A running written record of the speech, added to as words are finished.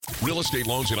Real estate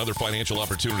loans and other financial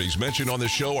opportunities mentioned on this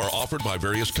show are offered by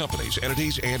various companies,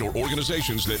 entities, and or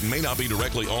organizations that may not be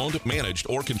directly owned, managed,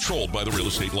 or controlled by the Real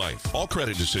Estate Life. All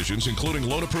credit decisions, including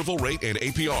loan approval rate and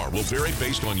APR, will vary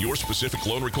based on your specific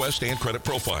loan request and credit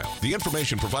profile. The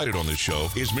information provided on this show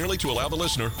is merely to allow the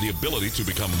listener the ability to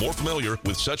become more familiar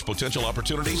with such potential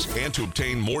opportunities and to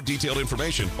obtain more detailed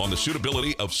information on the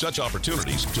suitability of such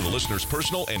opportunities to the listener's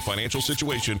personal and financial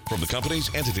situation from the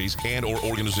companies, entities, and or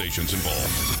organizations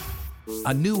involved.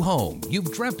 A new home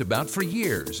you've dreamt about for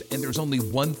years, and there's only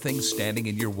one thing standing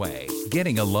in your way: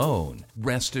 getting a loan.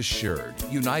 Rest assured,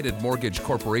 United Mortgage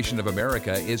Corporation of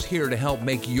America is here to help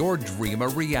make your dream a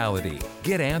reality.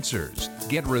 Get answers,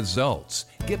 get results,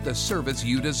 get the service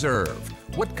you deserve.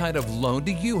 What kind of loan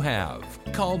do you have?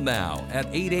 Call now at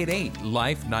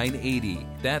 888-LIFE-980.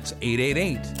 That's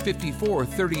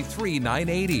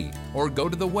 888-5433-980. Or go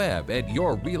to the web at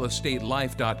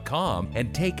yourrealestatelife.com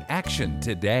and take action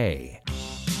today.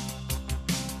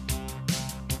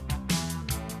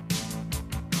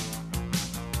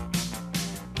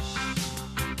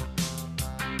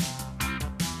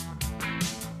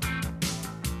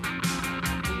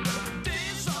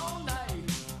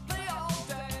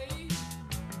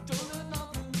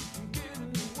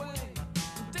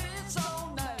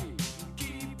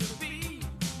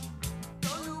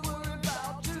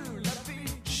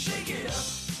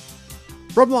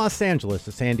 From Los Angeles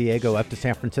to San Diego, up to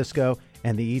San Francisco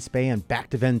and the East Bay and back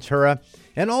to Ventura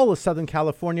and all of Southern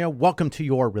California, welcome to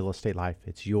Your Real Estate Life.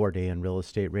 It's your day in real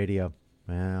estate radio.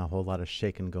 A whole lot of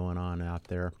shaking going on out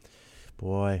there.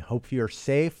 Boy, hope you're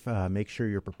safe. Make sure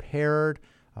you're prepared.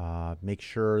 Make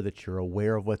sure that you're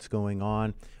aware of what's going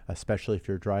on, especially if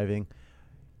you're driving.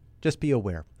 Just be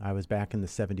aware. I was back in the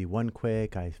 71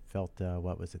 quake. I felt, the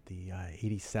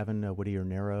 87 Whittier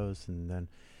Narrows, and then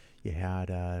you had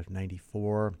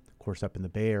 94, of course, up in the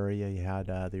Bay Area. You had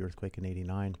the earthquake in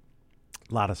 89.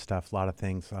 A lot of stuff, a lot of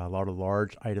things, a lot of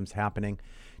large items happening.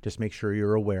 Just make sure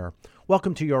you're aware.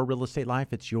 Welcome to Your Real Estate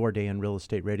Life. It's your day in real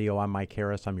estate radio. I'm Mike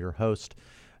Harris. I'm your host,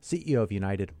 CEO of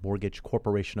United Mortgage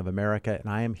Corporation of America, and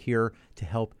I am here to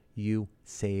help you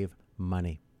save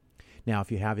money. Now,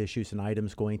 if you have issues and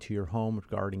items going to your home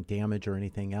regarding damage or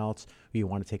anything else, you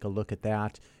want to take a look at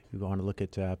that. You want to look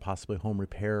at possibly home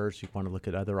repairs. You want to look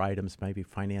at other items, maybe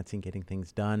financing, getting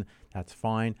things done. That's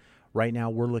fine. Right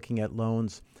now, we're looking at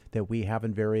loans that we have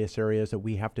in various areas that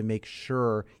we have to make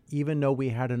sure, even though we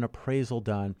had an appraisal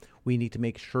done, we need to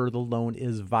make sure the loan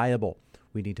is viable.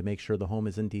 We need to make sure the home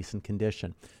is in decent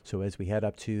condition. So as we head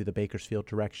up to the Bakersfield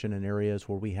direction and areas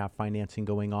where we have financing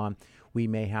going on, we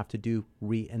may have to do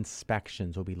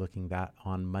re-inspections. We'll be looking at that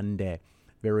on Monday.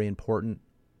 Very important.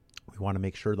 We want to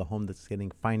make sure the home that's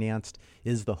getting financed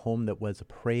is the home that was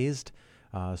appraised.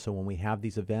 So when we have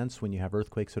these events, when you have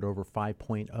earthquakes at over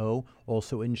 5.0,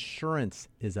 also insurance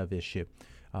is of issue.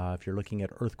 If you're looking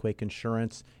at earthquake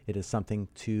insurance, it is something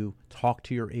to talk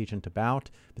to your agent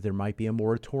about, but there might be a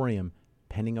moratorium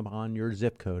depending upon your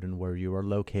zip code and where you are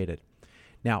located.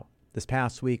 Now, this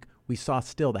past week, we saw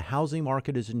still the housing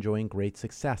market is enjoying great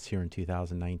success here in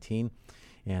 2019,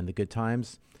 and the good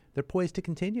times, they're poised to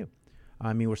continue.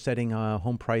 I mean, we're setting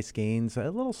home price gains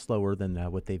a little slower than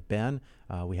what they've been.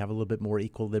 We have a little bit more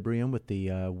equilibrium with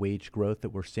the wage growth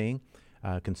that we're seeing.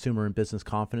 Consumer and business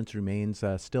confidence remains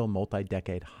still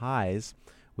multi-decade highs.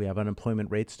 We have unemployment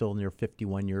rates still near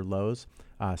 51-year lows.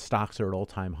 Stocks are at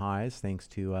all-time highs thanks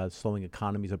to slowing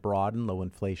economies abroad and low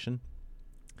inflation.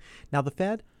 Now, the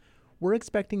Fed, we're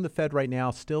expecting the Fed right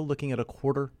now still looking at a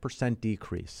 0.25%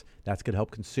 decrease. That's going to help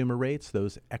consumer rates,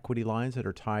 those equity lines that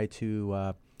are tied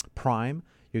to prime.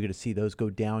 You're going to see those go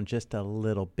down just a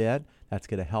little bit. That's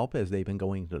going to help as they've been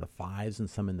going to the 5s and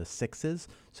some in the 6s.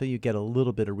 So you get a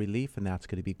little bit of relief, and that's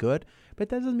going to be good. But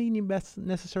that doesn't mean you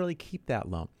necessarily keep that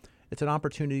loan. It's an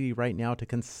opportunity right now to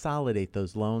consolidate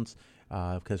those loans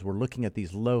because we're looking at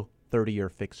these low 30-year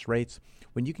fixed rates.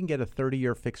 When you can get a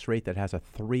 30-year fixed rate that has a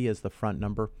 3 as the front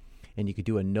number, and you could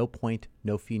do a no point,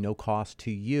 no fee, no cost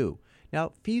to you.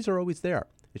 Now, fees are always there.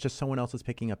 It's just someone else is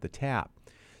picking up the tab.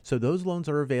 So those loans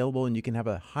are available, and you can have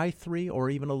a high 3 or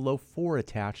even a low 4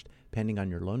 attached, depending on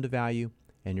your loan to value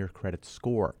and your credit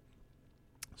score.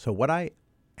 So what I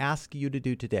ask you to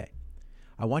do today,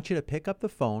 I want you to pick up the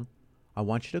phone. I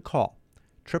want you to call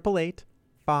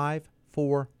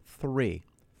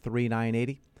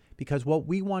 888-543-3980 because what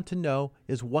we want to know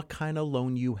is what kind of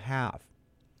loan you have.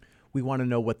 We want to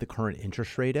know what the current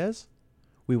interest rate is.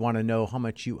 We want to know how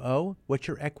much you owe, what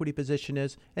your equity position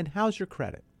is, and how's your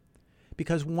credit.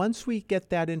 Because once we get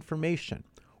that information,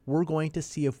 we're going to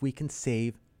see if we can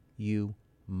save you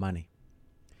money.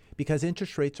 Because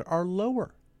interest rates are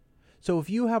lower. So if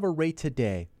you have a rate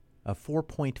today of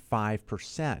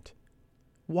 4.5%.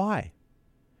 Why?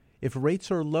 If rates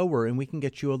are lower and we can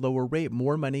get you a lower rate,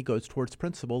 more money goes towards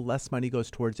principal, less money goes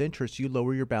towards interest. You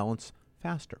lower your balance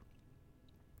faster.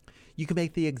 You can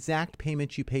make the exact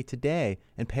payment you pay today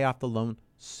and pay off the loan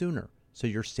sooner, so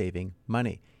you're saving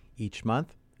money. Each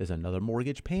month is another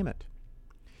mortgage payment.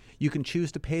 You can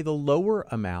choose to pay the lower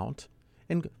amount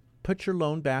and put your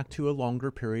loan back to a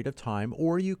longer period of time,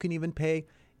 or you can even pay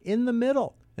in the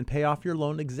middle and pay off your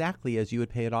loan exactly as you would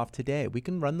pay it off today. We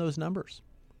can run those numbers.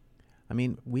 I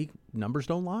mean, numbers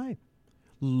don't lie.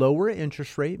 Lower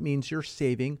interest rate means you're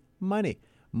saving money.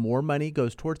 More money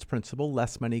goes towards principal,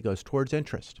 less money goes towards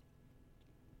interest.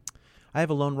 I have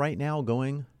a loan right now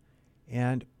going,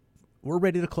 and we're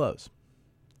ready to close.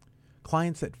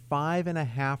 Clients at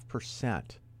 5.5%.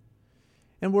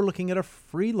 And we're looking at a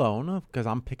free loan because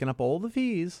I'm picking up all the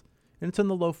fees, and it's in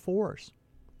the low 4s.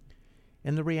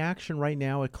 And the reaction right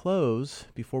now at close,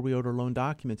 before we order loan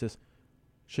documents, is,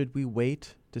 should we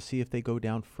wait to see if they go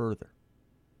down further?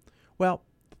 Well,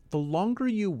 the longer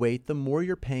you wait, the more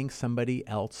you're paying somebody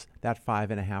else that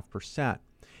 5.5%.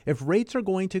 If rates are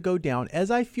going to go down, as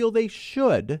I feel they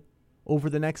should over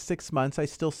the next 6 months, I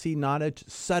still see not a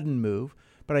sudden move,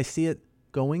 but I see it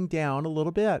going down a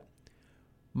little bit.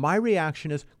 My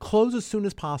reaction is close as soon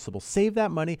as possible. Save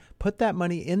that money, put that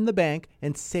money in the bank,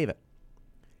 and save it.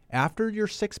 After your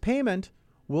 6th payment,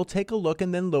 we'll take a look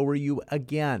and then lower you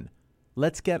again.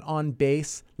 Let's get on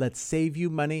base. Let's save you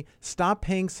money. Stop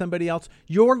paying somebody else.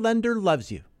 Your lender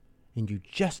loves you, and you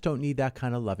just don't need that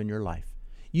kind of love in your life.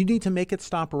 You need to make it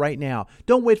stop right now.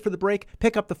 Don't wait for the break.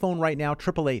 Pick up the phone right now,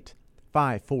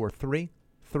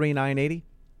 888-543-3980.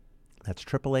 That's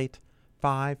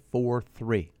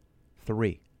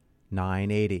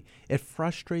 888-543-3980. It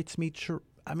frustrates me.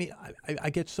 I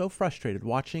get so frustrated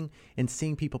watching and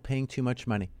seeing people paying too much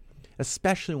money,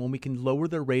 especially when we can lower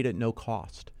their rate at no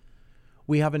cost.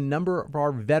 We have a number of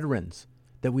our veterans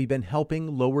that we've been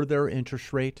helping lower their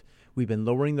interest rate. We've been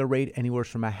lowering the rate anywhere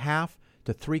from 0.5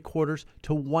 to 0.75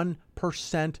 to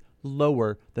 1%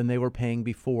 lower than they were paying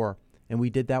before. And we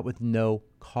did that with no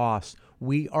cost.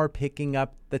 We are picking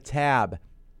up the tab.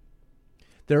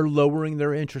 They're lowering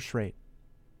their interest rate.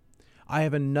 I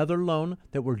have another loan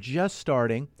that we're just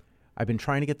starting. I've been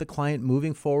trying to get the client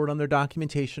moving forward on their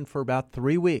documentation for about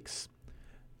 3 weeks.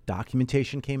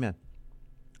 Documentation came in.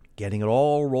 Getting it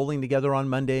all rolling together on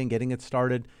Monday and getting it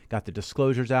started. Got the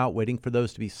disclosures out, waiting for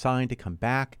those to be signed to come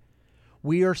back.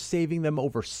 We are saving them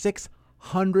over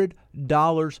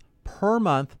 $600 per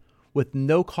month with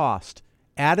no cost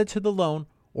added to the loan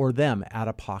or them out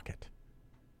of pocket.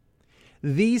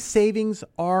 These savings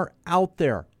are out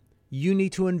there. You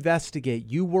need to investigate.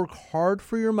 You work hard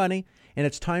for your money, and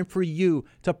it's time for you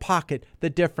to pocket the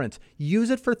difference. Use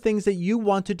it for things that you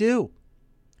want to do.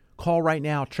 Call right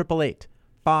now,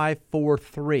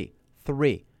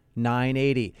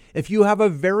 888-543-3980. If you have a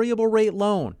variable rate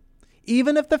loan,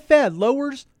 even if the Fed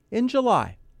lowers in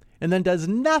July and then does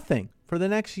nothing for the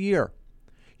next year,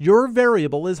 your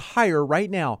variable is higher right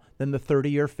now than the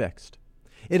 30-year fixed.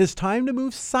 It is time to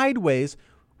move sideways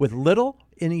with little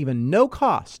and even no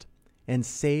cost and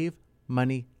save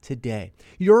money today.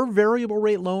 Your variable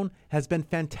rate loan has been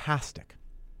fantastic,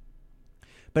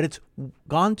 but it's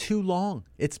gone too long.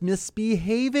 It's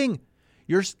misbehaving.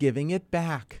 You're giving it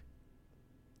back.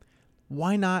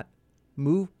 Why not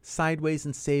move sideways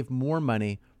and save more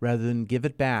money rather than give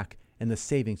it back and the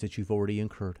savings that you've already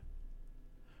incurred?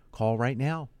 Call right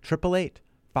now,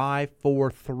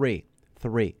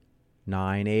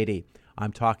 888-543-3980.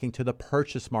 I'm talking to the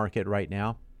purchase market right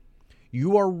now.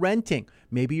 You are renting.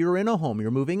 Maybe you're in a home.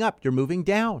 You're moving up. You're moving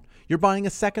down. You're buying a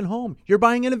second home. You're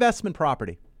buying an investment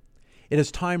property. It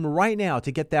is time right now to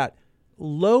get that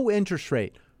low interest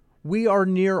rate. We are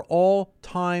near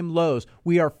all-time lows.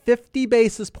 We are 50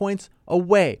 basis points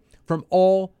away from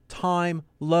all-time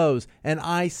lows, and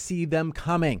I see them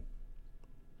coming.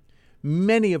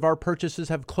 Many of our purchases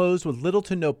have closed with little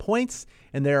to no points,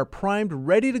 and they are primed,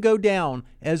 ready to go down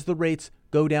as the rates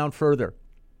go down further.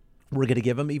 We're going to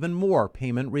give them even more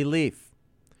payment relief.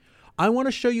 I want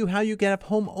to show you how you can have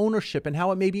home ownership and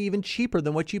how it may be even cheaper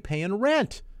than what you pay in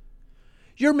rent.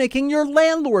 You're making your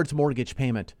landlord's mortgage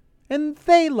payment, and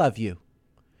they love you.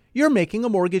 You're making a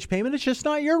mortgage payment. It's just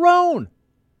not your own.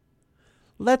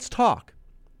 Let's talk.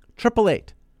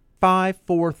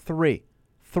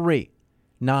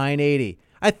 888-543-3980.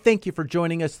 I thank you for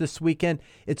joining us this weekend.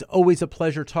 It's always a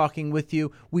pleasure talking with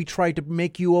you. We try to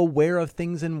make you aware of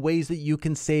things and ways that you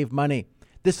can save money.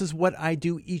 This is what I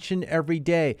do each and every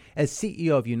day. As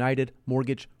CEO of United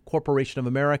Mortgage Corporation of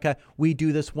America, we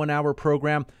do this 1-hour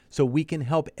program so we can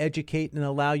help educate and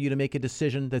allow you to make a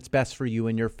decision that's best for you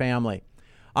and your family.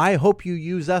 I hope you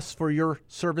use us for your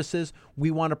services. We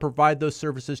want to provide those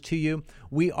services to you.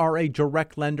 We are a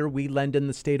direct lender. We lend in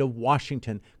the state of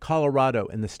Washington, Colorado,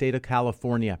 and the state of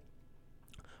California.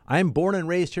 I'm born and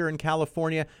raised here in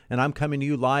California, and I'm coming to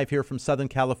you live here from Southern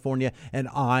California, and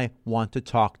I want to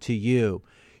talk to you.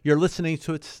 You're listening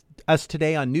to us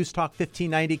today on News Talk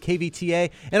 1590 KVTA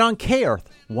and on K-Earth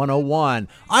 101.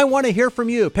 I want to hear from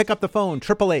you. Pick up the phone,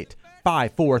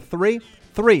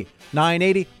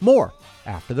 888-543-3980. More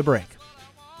after the break.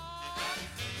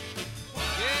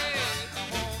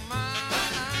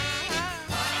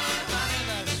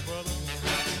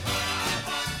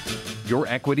 Your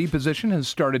equity position has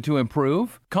started to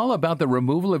improve? Call about the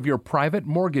removal of your private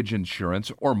mortgage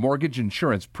insurance or mortgage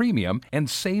insurance premium and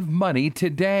save money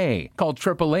today. Call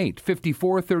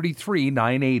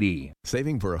 888-543-3980.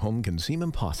 Saving for a home can seem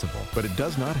impossible, but it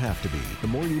does not have to be. The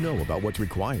more you know about what's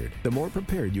required, the more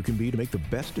prepared you can be to make the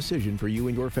best decision for you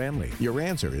and your family. Your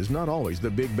answer is not always the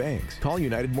big banks. Call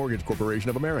United Mortgage Corporation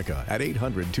of America at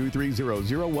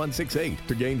 800-230-0168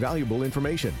 to gain valuable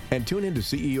information. And tune in to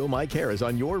CEO Mike Harris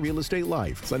on Your Real Estate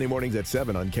Life, Sunday mornings at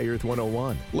 7 on K-Earth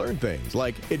 101. Learn things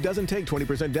like it doesn't take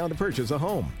 20% down to purchase a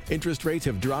home. Interest rates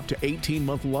have dropped to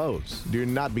 18-month lows. Do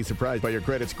not be surprised by your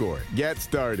credit score. Get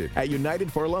started at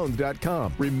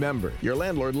UnitedForLoans.com. Remember, your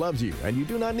landlord loves you, and you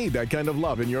do not need that kind of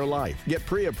love in your life. Get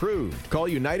pre-approved. Call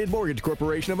United Mortgage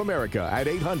Corporation of America at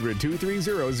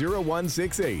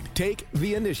 800-230-0168. Take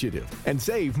the initiative and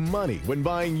save money when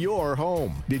buying your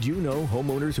home. Did you know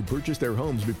homeowners who purchase their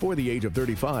homes before the age of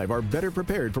 35 are better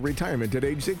prepared for retirement at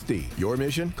age 60? Your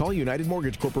mission? Call United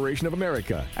Mortgage Corporation of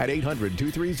America at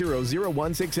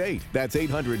 800-230-0168. That's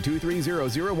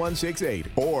 800-230-0168.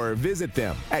 Or visit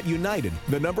them at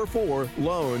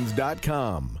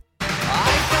United4Loans.com.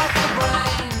 I got the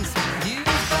brains, you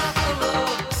got the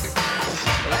looks.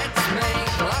 Let's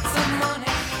make lots of money.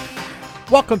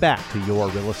 Welcome back to Your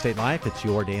Real Estate Life. It's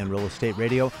your day in real estate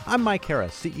radio. I'm Mike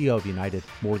Harris, CEO of United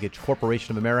Mortgage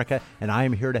Corporation of America, and I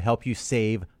am here to help you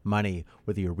save money.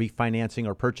 Whether you're refinancing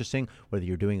or purchasing, whether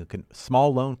you're doing a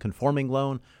small loan, conforming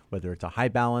loan, whether it's a high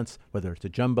balance, whether it's a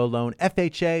jumbo loan,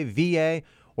 FHA, VA,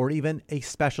 or even a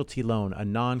specialty loan, a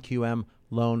non-QM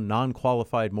loan,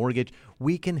 non-qualified mortgage,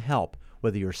 we can help.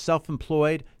 Whether you're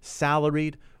self-employed,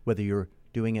 salaried, whether you're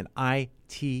doing an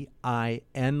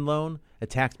ITIN loan, a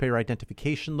taxpayer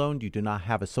identification loan, you do not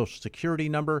have a social security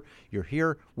number, you're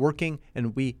here working,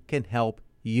 and we can help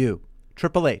you.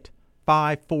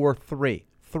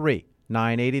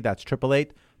 888-543-3980. That's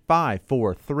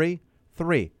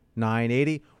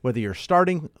 888-543-3980. Whether you're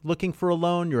starting looking for a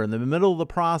loan, you're in the middle of the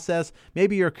process,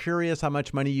 maybe you're curious how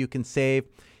much money you can save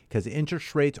because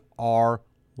interest rates are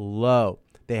low.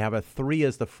 They have a 3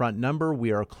 as the front number.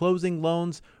 We are closing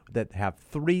loans that have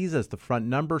 3s as the front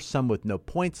number, some with no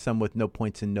points, some with no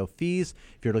points and no fees.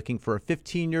 If you're looking for a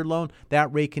 15-year loan,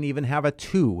 that rate can even have a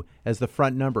 2 as the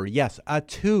front number. Yes, a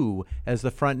 2 as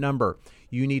the front number.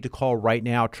 You need to call right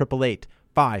now,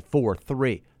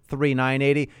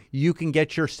 888-543-3980. You can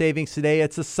get your savings today.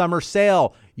 It's a summer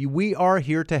sale. We are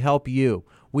here to help you.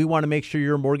 We want to make sure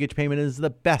your mortgage payment is the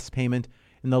best payment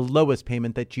and the lowest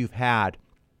payment that you've had.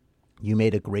 You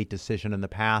made a great decision in the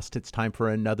past. It's time for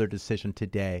another decision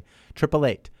today.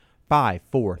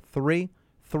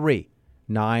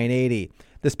 888-543-3980.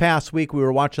 This past week, we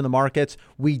were watching the markets.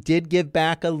 We did give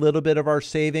back a little bit of our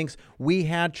savings. We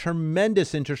had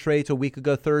tremendous interest rates a week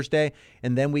ago Thursday,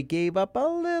 and then we gave up a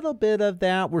little bit of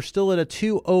that. We're still at a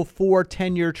 204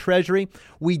 10-year Treasury.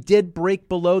 We did break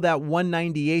below that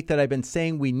 198 that I've been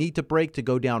saying we need to break to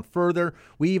go down further.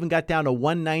 We even got down to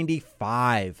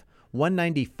 195.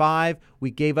 195.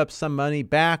 We gave up some money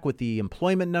back with the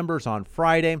employment numbers on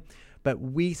Friday, but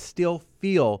we still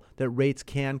feel that rates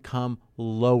can come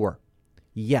lower.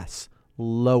 Yes,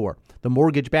 lower. The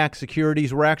mortgage-backed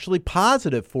securities were actually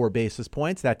positive 4 basis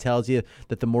points. That tells you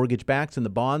that the mortgage-backs and the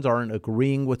bonds aren't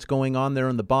agreeing what's going on there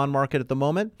in the bond market at the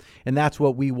moment, and that's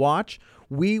what we watch.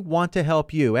 We want to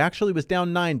help you. Actually, it was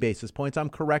down 9 basis points. I'm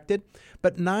corrected,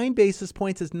 but 9 basis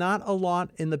points is not a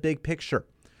lot in the big picture.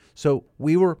 So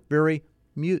we were very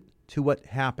mute to what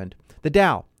happened. The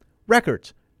Dow,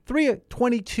 records,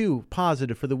 322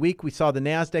 positive for the week. We saw the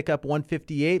NASDAQ up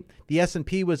 158. The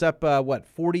S&P was up,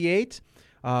 48.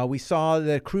 We saw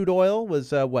that crude oil was,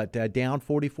 down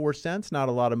 44 cents. Not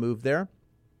a lot of move there.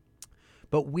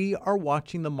 But we are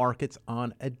watching the markets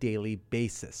on a daily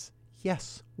basis.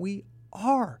 Yes, we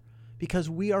are, because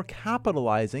we are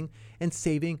capitalizing and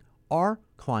saving our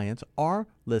clients, our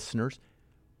listeners,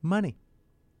 money.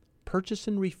 Purchase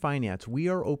and refinance. We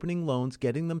are opening loans,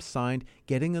 getting them signed,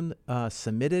 getting them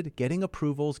submitted, getting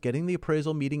approvals, getting the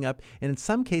appraisal meeting up. And in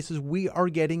some cases, we are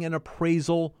getting an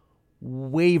appraisal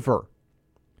waiver.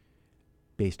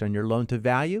 Based on your loan to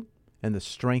value and the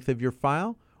strength of your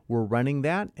file, we're running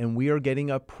that and we are getting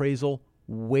appraisal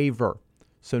waiver.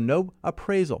 So no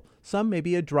appraisal. Some may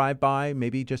be a drive-by,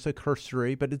 maybe just a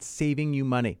cursory, but it's saving you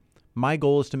money. My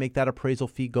goal is to make that appraisal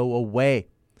fee go away,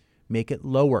 make it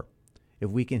lower. If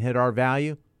we can hit our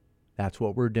value, that's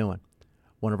what we're doing.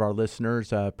 One of our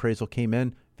listeners, appraisal came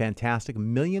in, fantastic,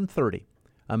 $1,030,000.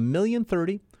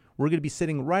 $1,030,000. We're going to be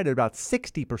sitting right at about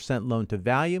 60% loan to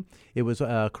value. It was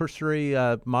a cursory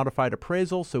modified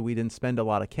appraisal, so we didn't spend a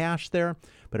lot of cash there.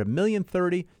 But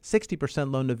 $1,030,000,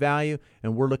 60% loan to value,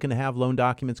 and we're looking to have loan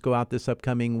documents go out this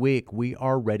upcoming week. We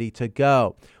are ready to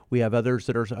go. We have others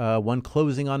that are one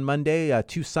closing on Monday,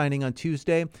 2 signing on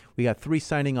Tuesday. We got 3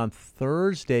 signing on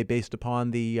Thursday based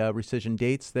upon the rescission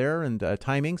dates there and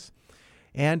timings.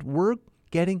 And we're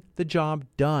getting the job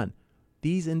done.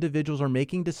 These individuals are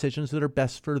making decisions that are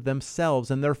best for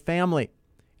themselves and their family.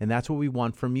 And that's what we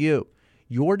want from you.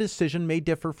 Your decision may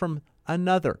differ from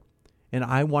another. And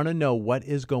I want to know what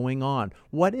is going on.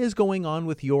 What is going on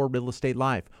with your real estate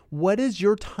life? What is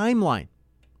your timeline?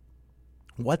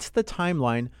 What's the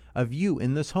timeline of you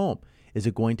in this home? Is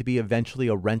it going to be eventually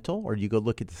a rental, or you go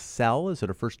look at the sell? Is it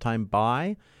a first-time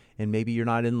buy? And maybe you're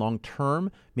not in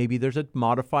long-term. Maybe there's a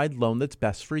modified loan that's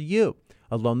best for you,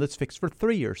 a loan that's fixed for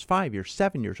 3 years, 5 years,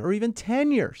 7 years, or even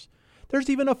 10 years. There's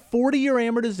even a 40-year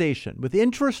amortization with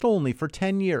interest only for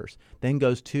 10 years, then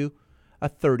goes to a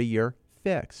 30-year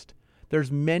fixed.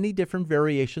 There's many different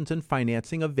variations in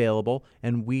financing available,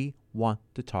 and we want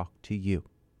to talk to you.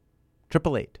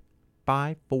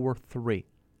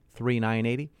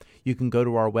 888-543-3980. You can go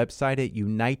to our website at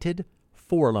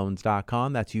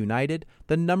united4loans.com. That's United,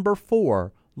 the number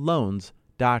 4,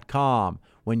 loans.com.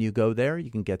 When you go there, you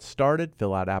can get started,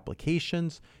 fill out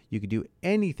applications. You can do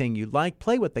anything you like,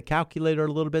 play with the calculator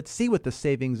a little bit, see what the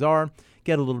savings are,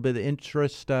 get a little bit of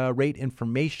interest rate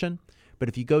information. But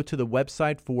if you go to the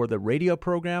website for the radio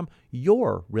program,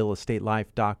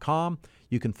 yourrealestatelife.com,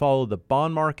 you can follow the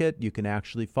bond market. You can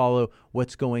actually follow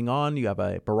what's going on. You have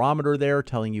a barometer there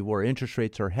telling you where interest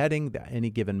rates are heading at any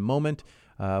given moment,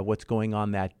 what's going on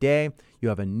that day. You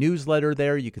have a newsletter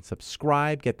there. You can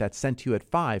subscribe, get that sent to you at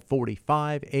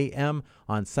 5:45 a.m.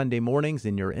 on Sunday mornings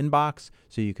in your inbox,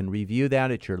 so you can review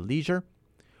that at your leisure.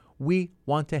 We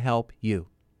want to help you.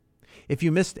 If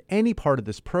you missed any part of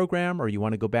this program, or you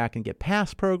want to go back and get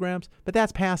past programs, but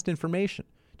that's past information.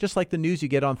 Just like the news you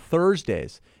get on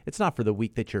Thursdays. It's not for the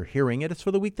week that you're hearing it. It's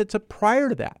for the week that's prior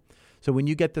to that. So when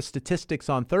you get the statistics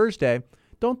on Thursday,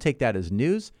 don't take that as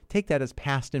news. Take that as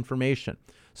past information.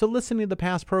 So listening to the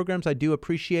past programs, I do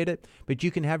appreciate it, but you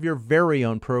can have your very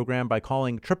own program by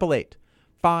calling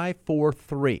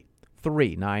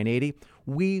 888-543-3980.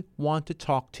 We want to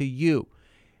talk to you.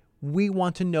 We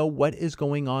want to know what is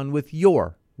going on with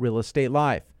your real estate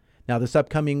life. Now, this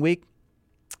upcoming week,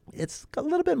 it's a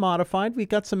little bit modified. We've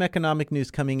got some economic news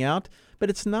coming out,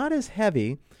 but it's not as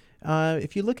heavy.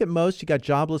 If you look at most, you got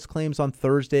jobless claims on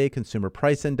Thursday, consumer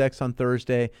price index on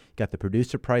Thursday, you got the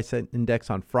producer price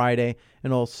index on Friday,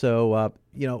 and also,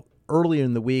 earlier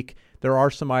in the week, there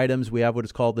are some items. We have what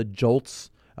is called the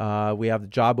JOLTS. We have the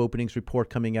job openings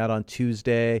report coming out on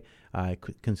Tuesday,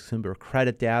 consumer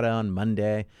credit data on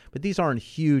Monday. But these aren't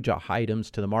huge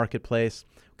items to the marketplace.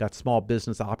 We've got small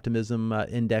business optimism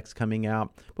index coming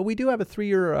out. But we do have a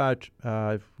 3-year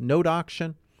note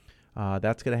auction.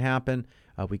 That's going to happen.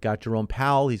 We got Jerome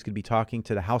Powell. He's going to be talking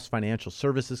to the House Financial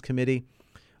Services Committee.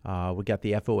 We got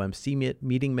the FOMC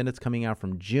meeting minutes coming out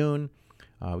from June.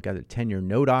 We got a 10-year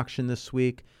note auction this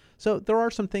week. So there are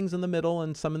some things in the middle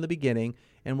and some in the beginning,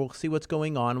 and we'll see what's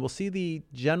going on. We'll see the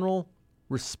general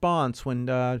response when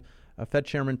Fed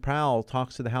Chairman Powell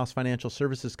talks to the House Financial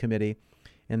Services Committee,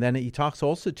 and then he talks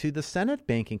also to the Senate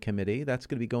Banking Committee. That's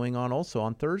going to be going on also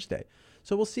on Thursday.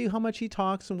 So we'll see how much he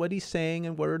talks and what he's saying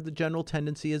and where the general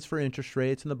tendency is for interest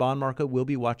rates, and the bond market will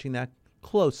be watching that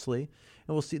closely,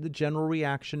 and we'll see the general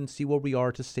reaction and see where we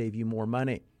are to save you more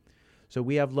money. So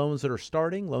we have loans that are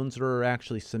starting, loans that are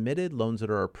actually submitted, loans that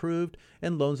are approved,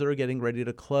 and loans that are getting ready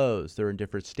to close. They're in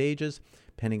different stages.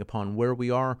 Depending upon where we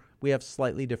are, we have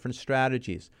slightly different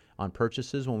strategies. On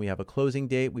purchases, when we have a closing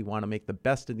date, we want to make the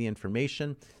best of the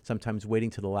information, sometimes waiting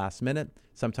to the last minute,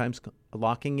 sometimes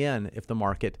locking in if the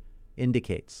market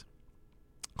indicates.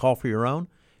 Call for your own,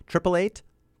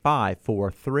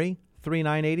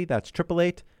 888-543-3980. That's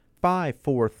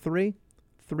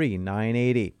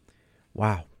 888-543-3980.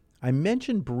 Wow. I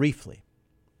mentioned briefly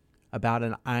about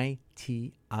an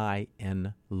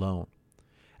ITIN loan,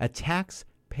 a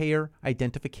taxpayer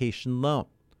identification loan.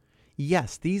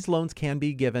 Yes, these loans can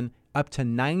be given up to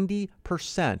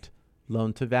 90%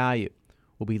 loan to value.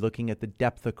 We'll be looking at the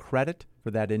depth of credit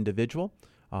for that individual.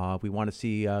 We want to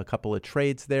see a couple of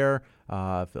trades there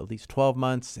of at least 12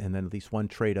 months and then at least one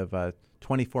trade of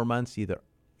 24 months,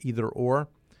 either or.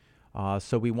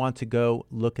 So we want to go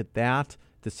look at that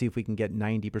to see if we can get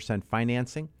 90%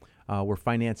 financing. We're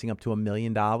financing up to $1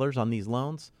 million on these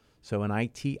loans. So an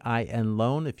ITIN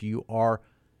loan, if you are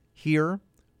here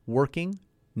working,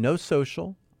 no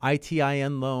social,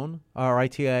 ITIN loan or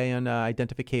ITIN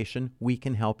identification, we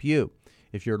can help you.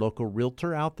 If you're a local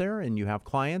realtor out there and you have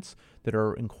clients that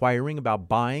are inquiring about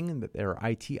buying, that they're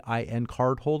ITIN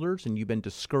card holders and you've been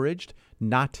discouraged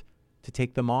not to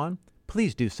take them on,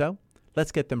 please do so.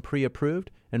 Let's get them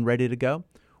pre-approved and ready to go.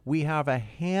 We have a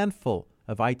handful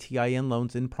of ITIN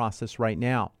loans in process right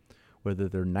now, whether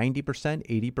they're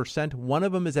 90%, 80%. One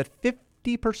of them is at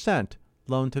 50%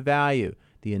 loan to value.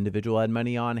 The individual had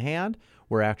money on hand.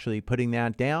 We're actually putting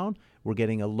that down. We're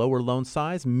getting a lower loan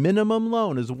size. Minimum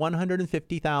loan is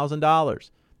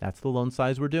 $150,000. That's the loan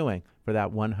size we're doing for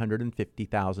that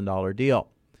 $150,000 deal.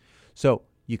 So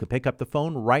you can pick up the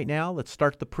phone right now. Let's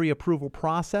start the pre-approval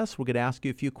process. We're going to ask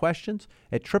you a few questions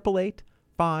at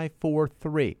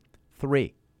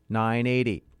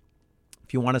 888-543-3980.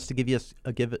 If you want us to give you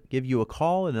a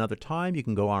call at another time, you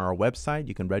can go on our website.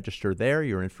 You can register there,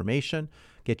 your information,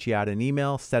 get you out an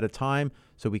email, set a time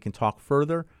so we can talk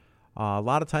further. A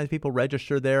lot of times people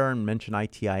register there and mention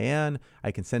ITIN.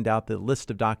 I can send out the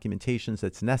list of documentations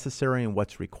that's necessary and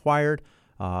what's required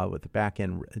with the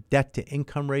back-end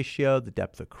debt-to-income ratio, the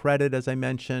depth of credit, as I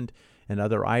mentioned, and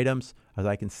other items. As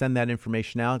I can send that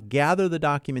information out, gather the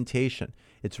documentation.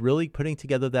 It's really putting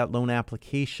together that loan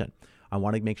application. I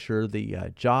want to make sure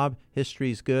the job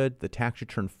history is good, the tax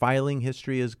return filing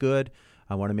history is good.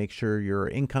 I want to make sure your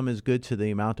income is good to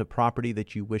the amount of property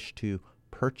that you wish to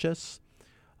purchase.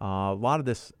 A lot of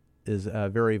this is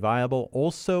very viable.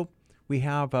 Also, we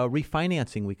have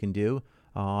refinancing we can do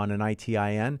on an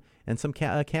ITIN and some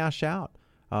cash out.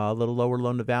 A little lower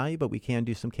loan to value, but we can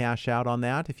do some cash out on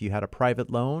that if you had a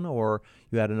private loan or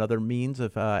you had another means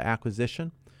of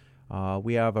acquisition.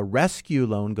 We have a rescue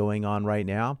loan going on right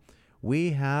now.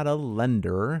 We had a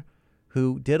lender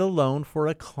who did a loan for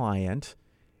a client,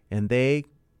 and they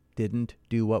didn't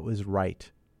do what was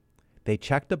right. They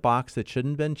checked a box that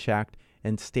shouldn't have been checked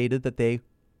and stated that they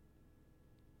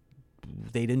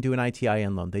didn't do an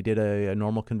ITIN loan. They did a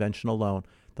normal conventional loan.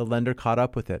 The lender caught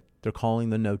up with it. They're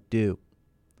calling the note due.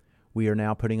 We are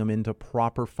now putting them into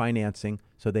proper financing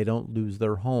so they don't lose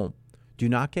their home. Do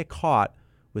not get caught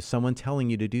with someone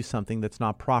telling you to do something that's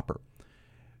not proper.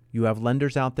 You have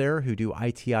lenders out there who do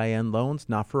ITIN loans,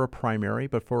 not for a primary,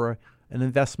 but for an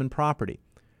investment property.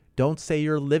 Don't say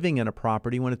you're living in a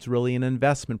property when it's really an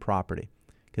investment property,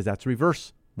 because that's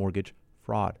reverse mortgage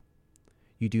fraud.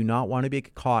 You do not want to be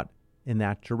caught in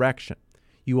that direction.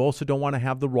 You also don't want to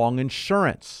have the wrong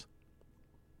insurance.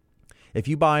 If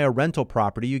you buy a rental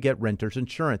property, you get renter's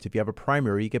insurance. If you have a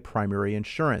primary, you get primary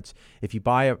insurance. If you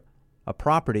buy a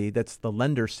property that's the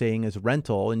lender saying is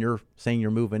rental and you're saying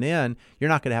you're moving in, you're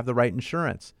not going to have the right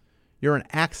insurance. You're an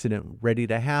accident ready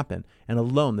to happen and a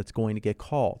loan that's going to get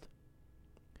called.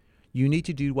 You need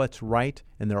to do what's right,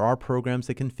 and there are programs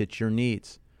that can fit your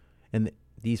needs. And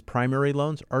these primary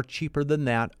loans are cheaper than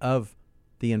that of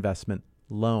the investment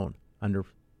loan under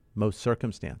most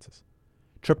circumstances.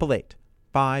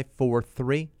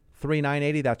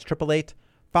 888-543-3980. That's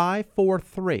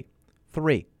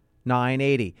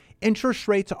 888-543-3980. Interest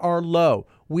rates are low.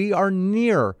 We are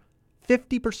near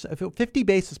 50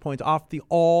 basis points off the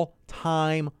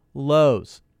all-time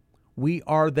lows. We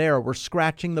are there. We're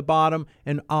scratching the bottom,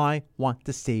 and I want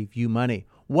to save you money.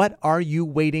 What are you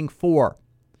waiting for?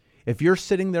 If you're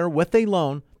sitting there with a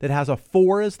loan that has a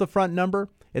 4 as the front number,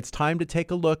 it's time to take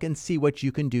a look and see what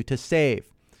you can do to save.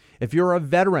 If you're a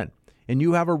veteran and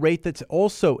you have a rate that's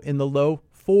also in the low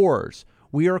 4s,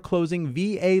 we are closing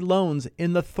VA loans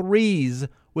in the 3s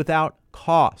without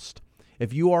cost.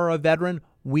 If you are a veteran,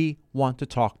 we want to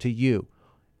talk to you.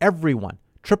 Everyone,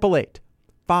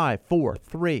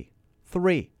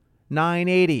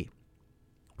 888-543-3980.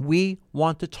 We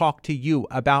want to talk to you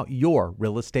about your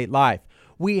real estate life.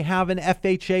 We have an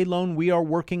FHA loan we are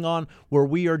working on where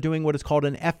we are doing what is called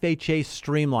an FHA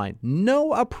streamline.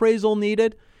 No appraisal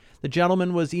needed. The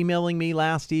gentleman was emailing me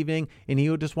last evening, and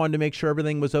he just wanted to make sure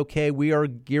everything was okay. We are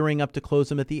gearing up to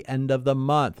close him at the end of the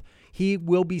month. He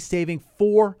will be saving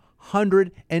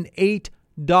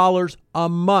 $408 a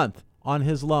month on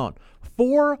his loan.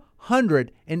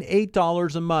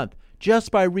 $408 a month.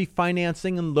 just by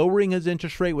refinancing and lowering his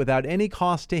interest rate without any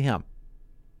cost to him.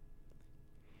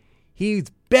 He's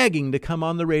begging to come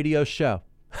on the radio show.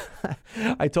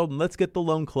 I told him, let's get the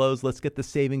loan closed. Let's get the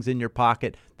savings in your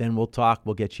pocket. Then we'll talk.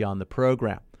 We'll get you on the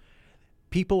program.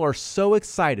 People are so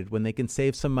excited when they can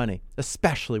save some money,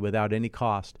 especially without any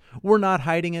cost. We're not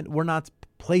hiding it. We're not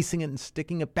placing it and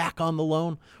sticking it back on the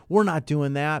loan. We're not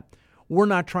doing that. We're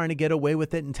not trying to get away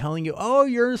with it and telling you, oh,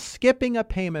 you're skipping a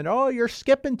payment. Oh, you're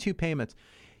skipping 2 payments.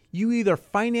 You either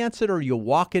finance it or you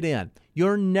walk it in.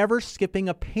 You're never skipping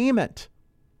a payment.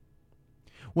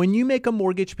 When you make a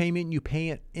mortgage payment, you pay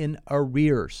it in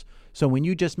arrears. So when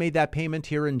you just made that payment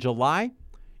here in July,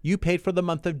 you paid for the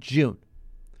month of June.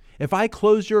 If I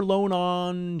close your loan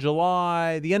on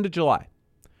the end of July,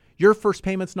 your first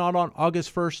payment's not on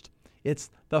August 1st. It's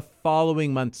the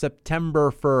following month,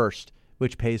 September 1st,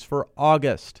 which pays for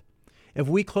August. If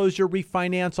we close your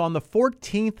refinance on the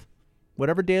 14th,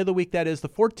 whatever day of the week that is, the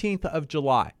 14th of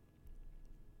July,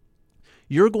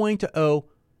 you're going to owe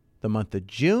the month of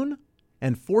June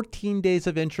and 14 days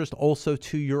of interest also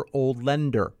to your old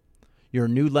lender. Your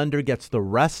new lender gets the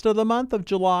rest of the month of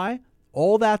July.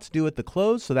 All that's due at the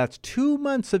close. So that's 2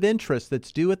 months of interest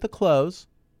that's due at the close,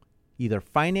 either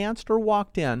financed or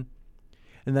walked in.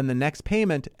 And then the next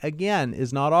payment, again,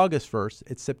 is not August 1st.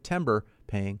 It's September,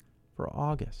 paying for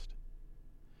August.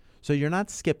 So you're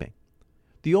not skipping.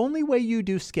 The only way you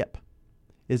do skip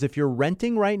is if you're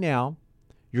renting right now,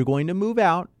 you're going to move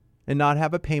out and not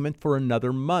have a payment for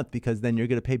another month, because then you're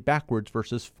going to pay backwards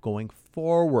versus going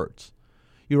forwards.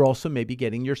 You're also maybe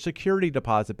getting your security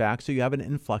deposit back, so you have an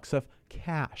influx of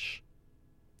cash.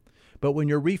 But when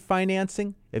you're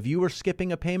refinancing, if you were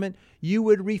skipping a payment, you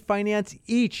would refinance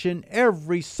each and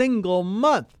every single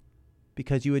month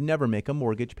because you would never make a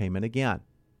mortgage payment again.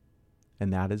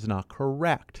 And that is not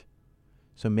correct.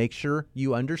 So make sure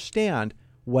you understand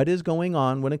what is going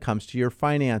on when it comes to your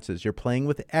finances. You're playing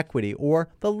with equity, or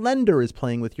the lender is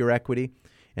playing with your equity,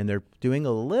 and they're doing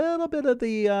a little bit of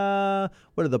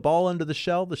the ball under the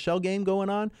shell game going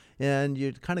on, and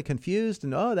you're kind of confused,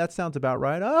 and oh, that sounds about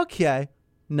right. Okay.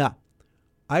 No,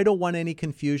 I don't want any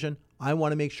confusion. I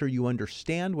want to make sure you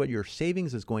understand what your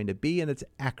savings is going to be, and it's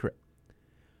accurate.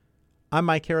 I'm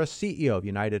Mike Harris, CEO of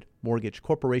United Mortgage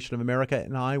Corporation of America,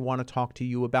 and I want to talk to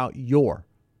you about your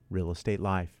real estate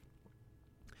life.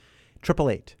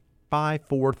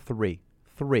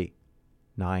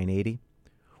 888-543-3980.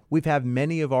 We've had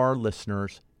many of our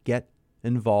listeners get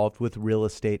involved with real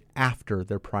estate after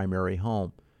their primary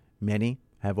home. Many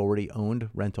have already owned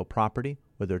rental property,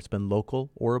 whether it's been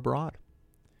local or abroad.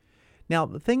 Now,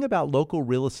 the thing about local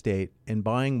real estate and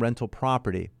buying rental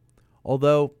property,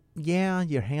 although, yeah,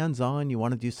 you're hands-on, you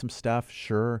want to do some stuff,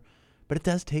 sure, but it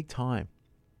does take time.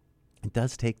 It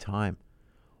does take time.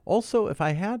 Also, if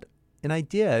I had, and I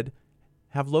did,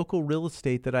 have local real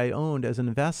estate that I owned as an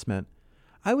investment,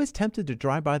 I was tempted to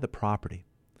drive by the property.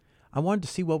 I wanted to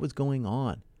see what was going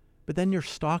on. But then you're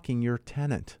stalking your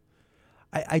tenant.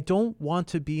 I don't want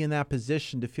to be in that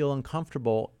position to feel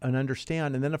uncomfortable and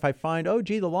understand. And then if I find, oh,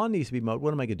 gee, the lawn needs to be mowed,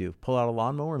 what am I going to do? Pull out a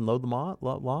lawnmower and load the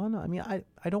lawn? I mean,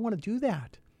 I don't want to do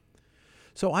that.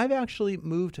 So I've actually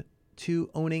moved to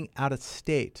owning out of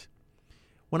state.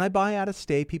 When I buy out of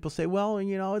state, people say, well,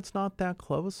 it's not that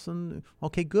close. And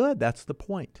okay, good. That's the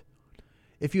point.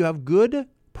 If you have good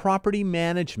property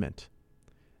management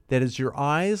that is your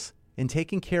eyes and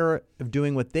taking care of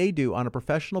doing what they do on a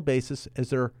professional basis as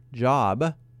their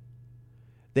job,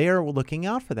 they are looking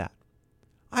out for that.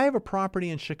 I have a property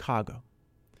in Chicago.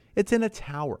 It's in a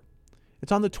tower.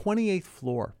 It's on the 28th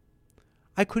floor.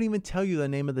 I couldn't even tell you the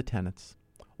name of the tenants.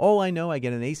 All I know, I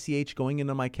get an ACH going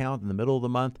into my account in the middle of the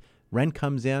month. Rent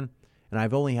comes in, and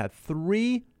I've only had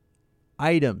 3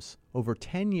 items over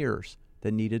 10 years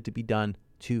that needed to be done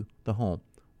to the home,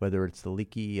 whether it's the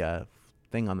leaky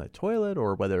thing on the toilet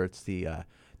or whether it's the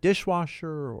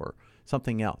dishwasher or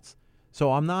something else.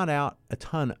 So I'm not out a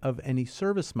ton of any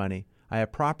service money. I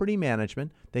have property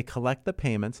management. They collect the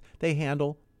payments. They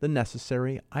handle the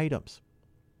necessary items.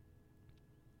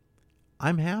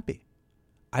 I'm happy.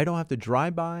 I don't have to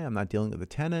drive by. I'm not dealing with a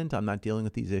tenant. I'm not dealing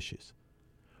with these issues.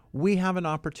 We have an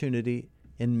opportunity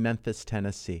in Memphis,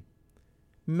 Tennessee.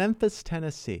 Memphis,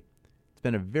 Tennessee. It's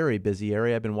been a very busy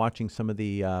area. I've been watching some of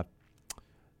the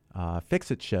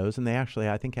Fix-It shows, and they actually,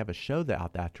 I think, have a show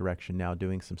out that direction now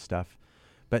doing some stuff.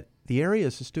 But the area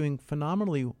is just doing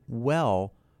phenomenally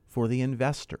well for the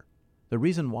investor. The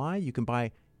reason why, you can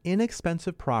buy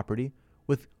inexpensive property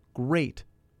with great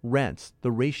rents.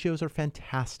 The ratios are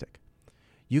fantastic.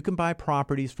 You can buy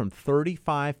properties from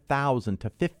 $35,000 to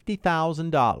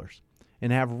 $50,000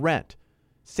 and have rent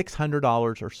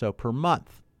 $600 or so per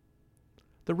month.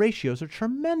 the ratios are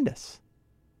tremendous.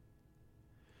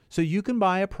 So you can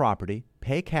buy a property,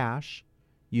 pay cash,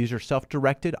 use your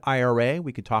self-directed IRA.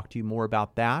 We could talk to you more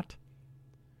about that.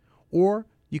 Or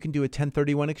you can do a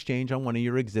 1031 exchange on one of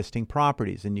your existing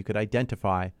properties, and you could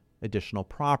identify additional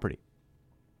property.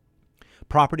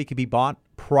 Property could be bought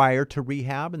prior to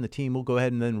rehab, and the team will go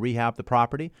ahead and then rehab the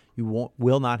property. You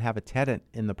will not have a tenant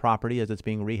in the property as it's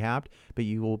being rehabbed, but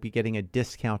you will be getting a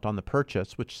discount on the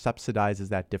purchase, which subsidizes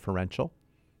that differential.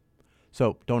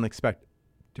 So don't expect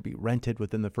to be rented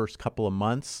within the first couple of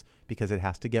months because it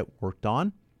has to get worked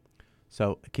on.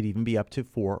 So it could even be up to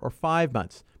 4 or 5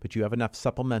 months, but you have enough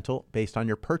supplemental based on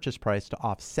your purchase price to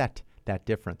offset that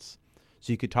difference.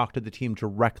 So you could talk to the team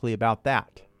directly about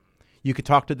that. You could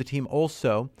talk to the team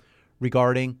also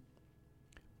regarding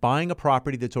buying a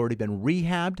property that's already been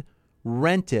rehabbed,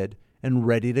 rented, and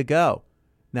ready to go.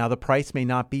 Now, the price may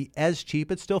not be as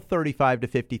cheap. It's still $35,000 to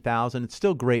 $50,000. It's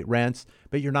still great rents,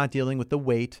 but you're not dealing with the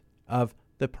weight of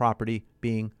the property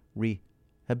being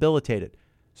rehabilitated.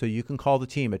 So you can call the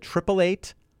team at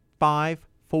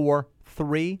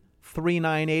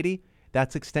 888-543-3980.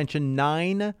 That's extension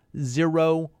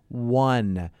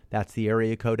 901. That's the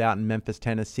area code out in Memphis,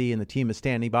 Tennessee, and the team is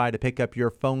standing by to pick up your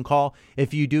phone call.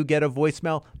 If you do get a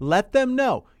voicemail, let them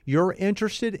know you're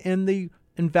interested in the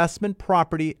investment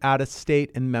property out of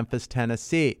state in Memphis,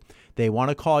 Tennessee. They want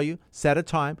to call you, set a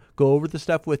time, go over the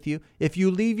stuff with you. If you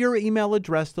leave your email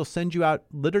address, they'll send you out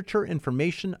literature,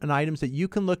 information, and items that you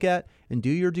can look at and do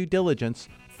your due diligence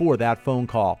for that phone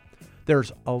call.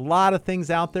 There's a lot of things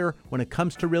out there when it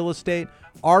comes to real estate.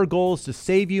 Our goal is to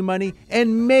save you money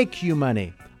and make you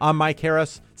money. I'm Mike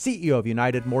Harris, CEO of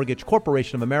United Mortgage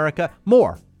Corporation of America.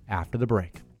 More after the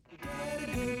break.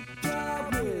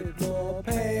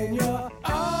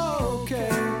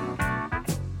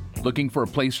 Looking for a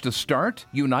place to start?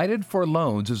 United for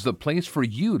Loans is the place for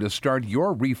you to start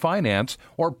your refinance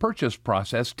or purchase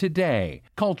process today.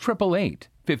 Call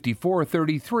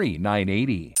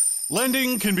 888-5433-980.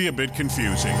 Lending can be a bit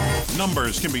confusing.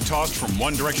 Numbers can be tossed from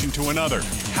one direction to another.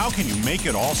 How can you make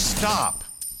it all stop?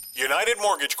 United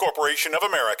Mortgage Corporation of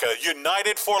America,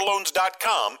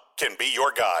 UnitedForLoans.com can be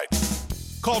your guide.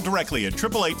 Call directly at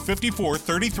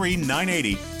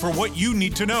 888-5433-980 for what you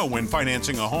need to know when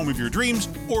financing a home of your dreams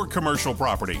or commercial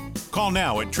property. Call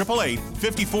now at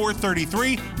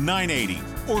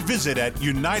 888-5433-980 or visit at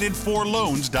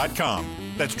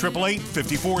UnitedForLoans.com. That's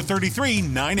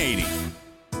 888-5433-980.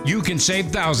 You can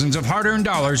save thousands of hard-earned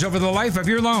dollars over the life of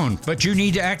your loan, but you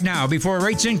need to act now before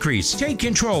rates increase. Take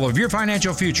control of your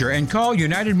financial future and call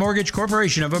United Mortgage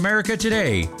Corporation of America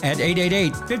today at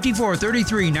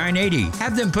 888-5433-980.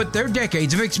 Have them put their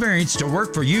decades of experience to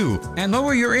work for you and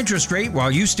lower your interest rate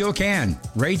while you still can.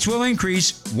 Rates will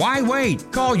increase. Why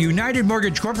wait? Call United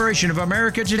Mortgage Corporation of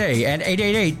America today at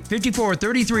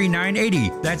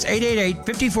 888-5433-980. That's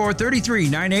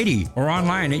 888-5433-980 or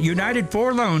online at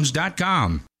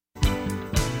UnitedForLoans.com.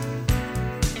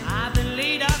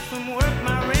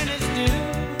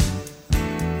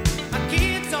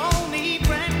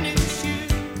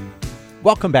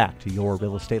 Welcome back to Your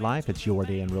Real Estate Life. It's Your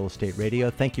Day in Real Estate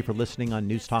Radio. Thank you for listening on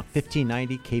News Talk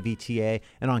 1590 KVTA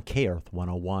and on K-Earth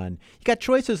 101. You got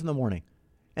choices in the morning,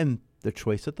 and the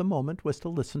choice at the moment was to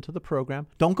listen to the program.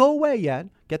 Don't go away yet.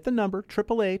 Get the number,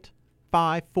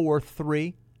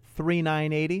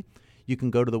 888-543-3980. You can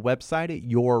go to the website at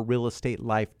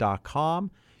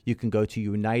yourrealestatelife.com. You can go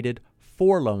to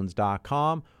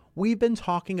unitedforloans.com. We've been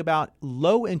talking about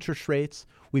low interest rates.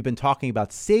 We've been talking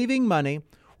about saving money.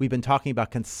 We've been talking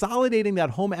about consolidating that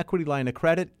home equity line of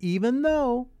credit, even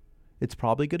though it's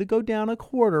probably going to go down a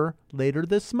quarter later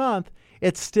this month.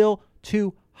 It's still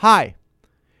too high.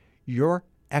 Your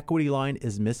equity line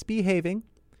is misbehaving,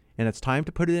 and it's time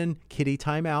to put it in kiddie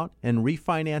timeout and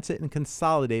refinance it and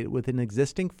consolidate it with an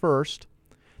existing first,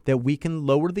 that we can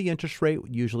lower the interest rate,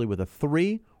 usually with a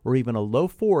 3 or even a low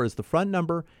 4 as the front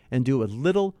number, and do a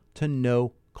little to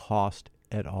no cost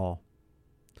at all.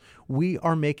 We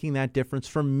are making that difference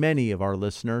for many of our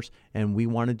listeners, and we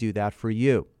want to do that for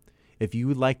you. If you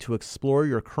would like to explore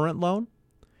your current loan,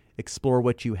 explore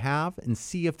what you have, and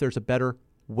see if there's a better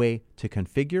way to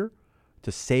configure,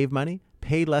 to save money,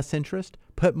 pay less interest,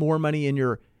 put more money in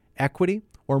your equity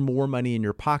or more money in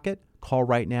your pocket, call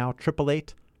right now,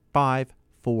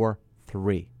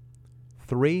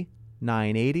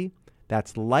 888-543-3980.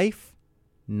 That's Life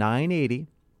 980,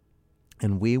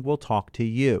 and we will talk to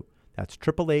you. That's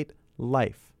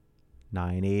 888-LIFE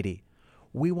 980.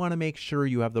 We want to make sure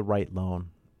you have the right loan.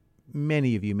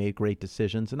 Many of you made great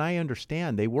decisions, and I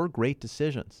understand they were great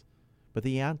decisions. But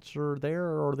the answer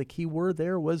there, or the key word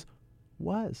there, was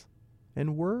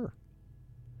and were.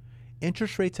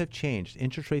 Interest rates have changed.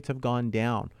 Interest rates have gone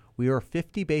down. We are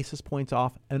 50 basis points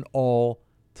off an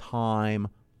all-time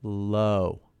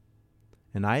low.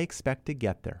 And I expect to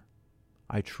get there.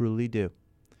 I truly do.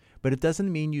 But it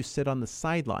doesn't mean you sit on the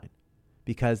sideline,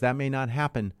 because that may not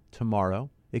happen tomorrow.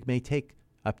 It may take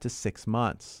up to 6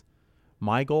 months.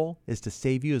 My goal is to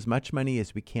save you as much money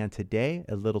as we can today,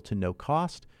 at little to no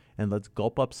cost, and let's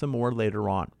gulp up some more later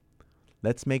on.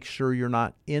 Let's make sure you're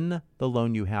not in the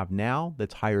loan you have now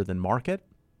that's higher than market.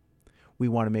 We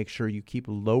want to make sure you keep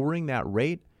lowering that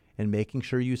rate and making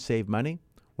sure you save money.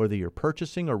 Whether you're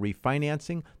purchasing or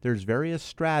refinancing, there's various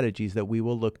strategies that we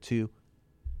will look to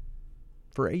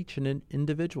for each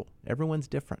individual. Everyone's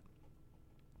different.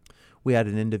 We had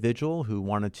an individual who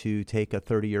wanted to take a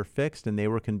 30-year fixed, and they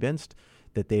were convinced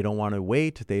that they don't want to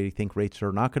wait. They think rates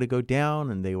are not going to go down,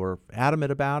 and they were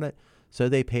adamant about it. So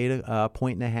they paid a 1.5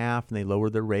 points, and they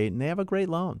lowered their rate, and they have a great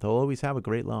loan. They'll always have a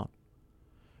great loan.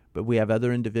 But we have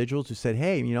other individuals who said,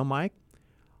 hey, Mike,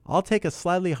 I'll take a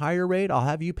slightly higher rate. I'll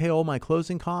have you pay all my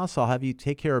closing costs. I'll have you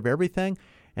take care of everything.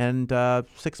 And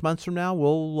 6 months from now,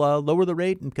 we'll lower the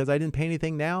rate, because I didn't pay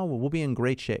anything now. We'll be in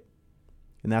great shape.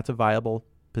 And that's a viable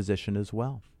position as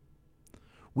well.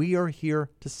 We are here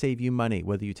to save you money,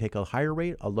 whether you take a higher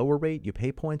rate, a lower rate, you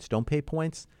pay points, don't pay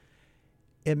points.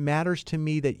 It matters to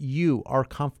me that you are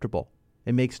comfortable.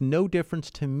 It makes no difference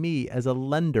to me as a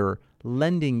lender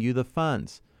lending you the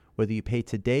funds. Whether you pay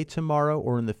today, tomorrow,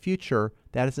 or in the future,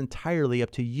 that is entirely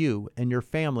up to you and your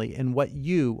family and what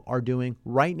you are doing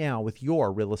right now with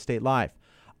your real estate life.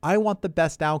 I want the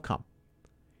best outcome.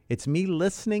 It's me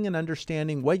listening and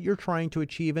understanding what you're trying to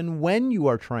achieve and when you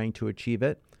are trying to achieve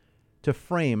it to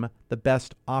frame the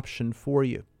best option for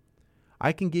you.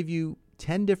 I can give you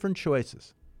 10 different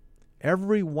choices.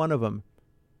 Every one of them,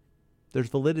 there's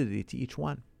validity to each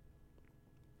one.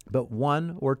 But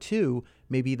one or two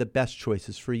may be the best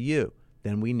choices for you.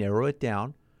 Then we narrow it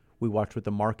down. We watch what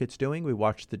the market's doing. We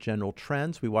watch the general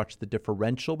trends. We watch the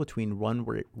differential between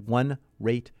one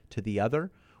rate to the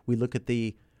other. We look at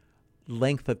the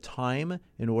length of time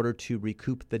in order to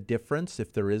recoup the difference,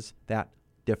 if there is that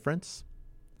difference.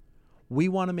 We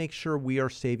want to make sure we are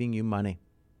saving you money.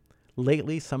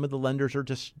 Lately, some of the lenders are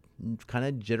just kind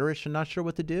of jitterish and not sure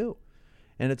what to do.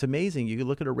 And it's amazing. You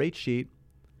look at a rate sheet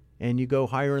and you go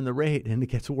higher in the rate and it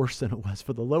gets worse than it was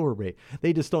for the lower rate.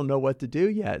 They just don't know what to do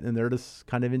yet, and they're just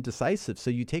kind of indecisive. So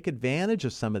you take advantage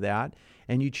of some of that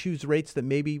and you choose rates that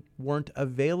maybe weren't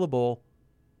available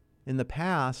in the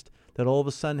past, that all of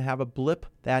a sudden have a blip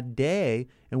that day,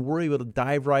 and we're able to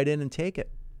dive right in and take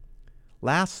it.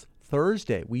 Last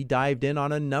Thursday, we dived in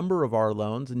on a number of our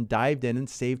loans and dived in and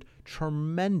saved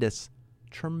tremendous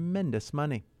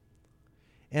money.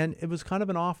 And it was kind of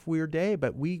an off, weird day,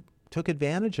 but we took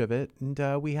advantage of it,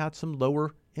 and we had some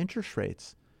lower interest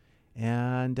rates.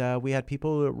 And we had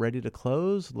people ready to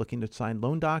close, looking to sign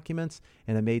loan documents,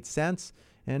 and it made sense.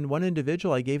 And one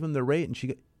individual, I gave him the rate,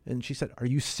 and she said, "Are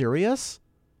you serious?"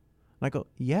 And I go,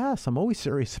 "Yes, I'm always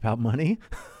serious about money."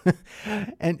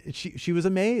 And she was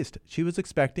amazed. She was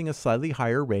expecting a slightly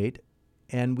higher rate,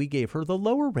 and we gave her the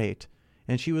lower rate.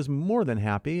 And she was more than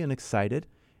happy and excited.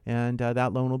 And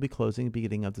that loan will be closing at the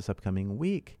beginning of this upcoming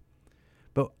week.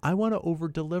 But I want to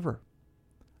over-deliver.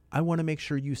 I want to make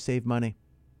sure you save money.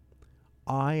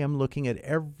 I am looking at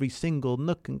every single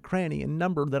nook and cranny and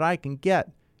number that I can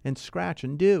get and scratch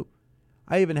and do.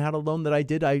 I even had a loan that I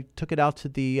took it out to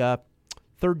the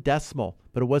third decimal,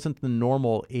 but it wasn't the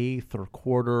normal eighth or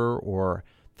quarter or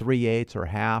 3/8 or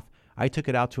half. I took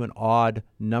it out to an odd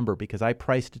number because I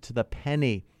priced it to the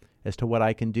penny as to what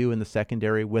I can do in the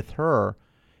secondary with her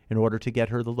in order to get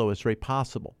her the lowest rate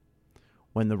possible.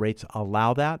 When the rates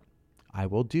allow that, I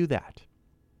will do that.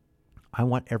 I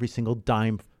want every single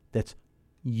dime that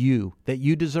you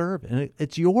deserve, and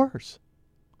it's yours.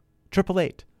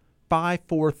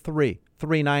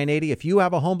 888-543-3980. If you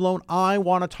have a home loan, I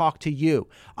want to talk to you.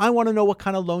 I want to know what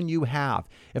kind of loan you have.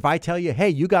 If I tell you, hey,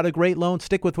 you got a great loan,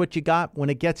 stick with what you got. When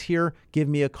it gets here, give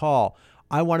me a call.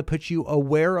 I want to put you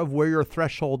aware of where your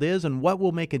threshold is and what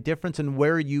will make a difference and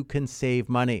where you can save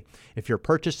money. If you're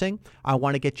purchasing, I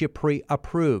want to get you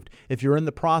pre-approved. If you're in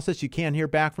the process, you can't hear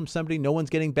back from somebody, no one's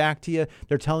getting back to you,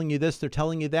 they're telling you this, they're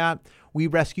telling you that. We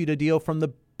rescued a deal from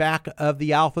the back of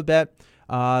the alphabet.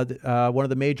 One of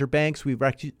the major banks, we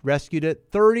rescued it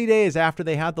 30 days after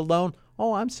they had the loan.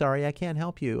 Oh, I'm sorry, I can't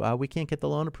help you. We can't get the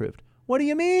loan approved. What do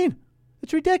you mean?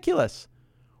 It's ridiculous.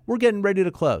 We're getting ready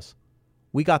to close.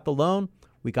 We got the loan.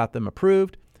 We got them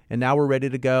approved, and now we're ready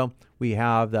to go. We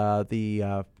have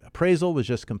the appraisal was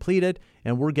just completed,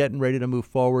 and we're getting ready to move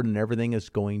forward, and everything is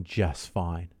going just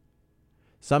fine.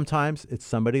 Sometimes it's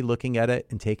somebody looking at it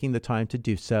and taking the time to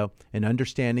do so and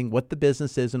understanding what the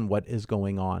business is and what is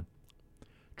going on.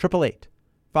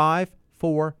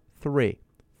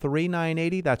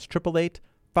 888-543-3980. That's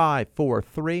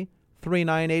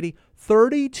 888-543-3980.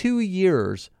 32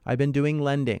 years I've been doing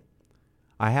lending.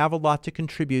 I have a lot to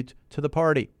contribute to the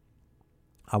party.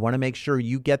 I want to make sure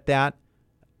you get that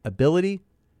ability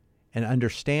and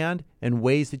understand and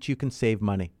ways that you can save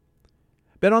money.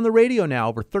 Been on the radio now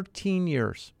over 13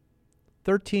 years.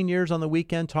 13 years on the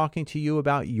weekend talking to you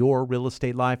about your real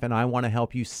estate life, and I want to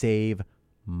help you save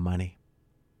money.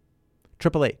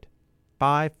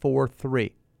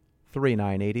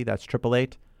 888-543-3980. That's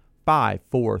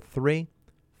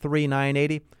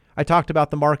 888-543-3980. I talked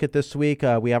about the market this week.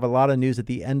 We have a lot of news at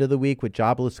the end of the week with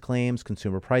jobless claims,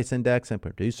 consumer price index, and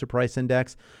producer price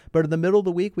index. But in the middle of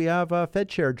the week, we have Fed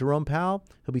Chair Jerome Powell.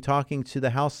 He'll be talking to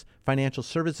the House Financial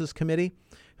Services Committee.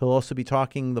 He'll also be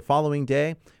talking the following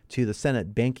day to the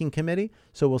Senate Banking Committee.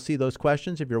 So we'll see those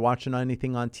questions. If you're watching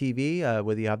anything on TV,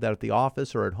 whether you have that at the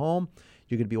office or at home,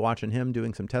 you're going to be watching him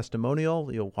doing some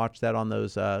testimonial. You'll watch that on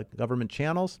those government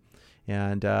channels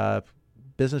and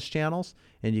business channels,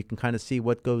 and you can kind of see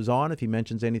what goes on if he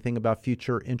mentions anything about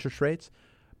future interest rates.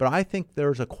 But I think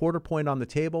there's a quarter point on the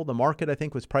table. The market, I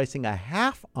think, was pricing a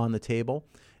half on the table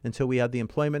until we had the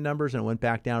employment numbers and it went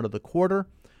back down to the quarter.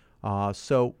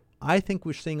 So I think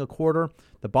we're seeing a quarter.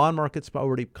 The bond market's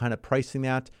already kind of pricing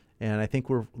that, and I think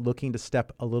we're looking to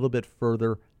step a little bit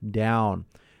further down.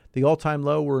 The all-time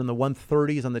low, we're in the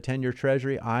 130s on the 10-year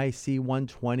Treasury. I see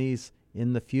 120s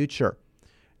in the future.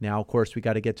 Now, of course, we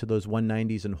got to get to those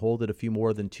 190s and hold it a few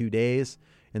more than 2 days,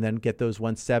 and then get those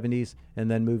 170s and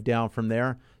then move down from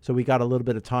there. So we got a little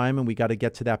bit of time, and we got to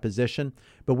get to that position.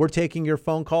 But we're taking your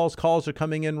phone calls. Calls are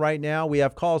coming in right now. We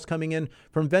have calls coming in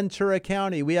from Ventura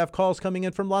County. We have calls coming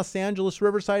in from Los Angeles,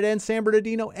 Riverside, and San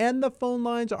Bernardino, and the phone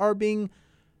lines are being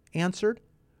answered,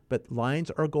 but lines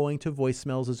are going to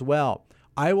voicemails as well.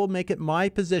 I will make it my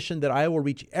position that I will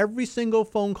reach every single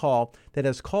phone call that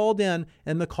has called in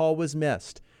and the call was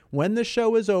missed. When the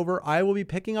show is over, I will be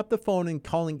picking up the phone and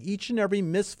calling each and every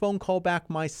missed phone call back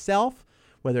myself,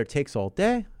 whether it takes all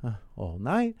day, all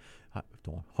night. I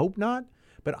don't hope not,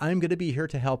 but I'm going to be here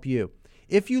to help you.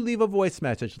 If you leave a voice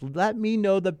message, let me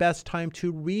know the best time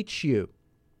to reach you.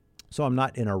 So I'm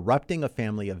not interrupting a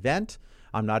family event.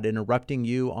 I'm not interrupting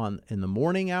you in the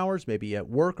morning hours, maybe at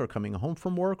work or coming home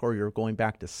from work, or you're going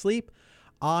back to sleep.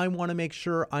 I want to make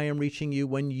sure I am reaching you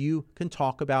when you can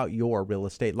talk about your real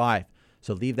estate life.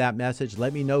 So leave that message.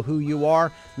 Let me know who you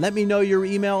are. Let me know your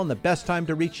email and the best time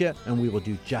to reach you, and we will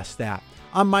do just that.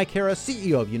 I'm Mike Harris,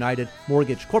 CEO of United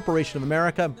Mortgage Corporation of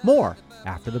America. More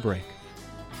after the break.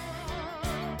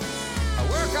 I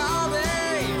work all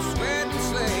day, sweat and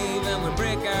slave, and we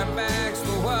break our backs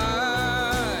for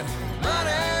what?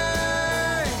 Money!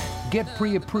 Get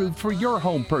pre-approved for your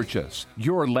home purchase.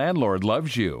 Your landlord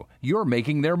loves you. You're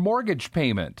making their mortgage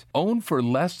payment. Own for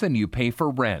less than you pay for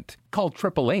rent. Call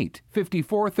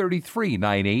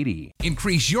 888-5433-980.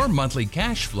 Increase your monthly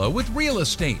cash flow with real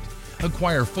estate.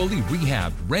 Acquire fully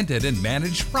rehabbed, rented, and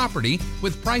managed property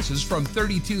with prices from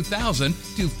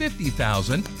 $32,000 to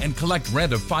 $50,000 and collect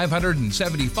rent of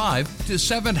 $575 to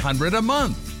 $700 a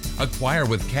month. Acquire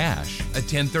with cash, a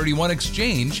 1031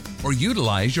 exchange, or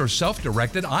utilize your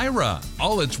self-directed IRA.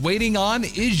 All it's waiting on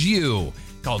is you.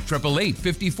 Call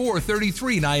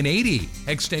 888-5433-980,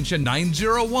 extension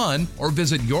 901, or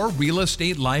visit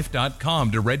yourrealestatelife.com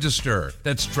to register.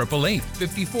 That's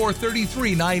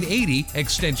 888-5433-980,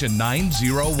 extension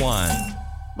 901.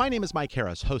 My name is Mike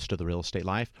Harris, host of The Real Estate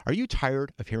Life. Are you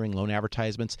tired of hearing loan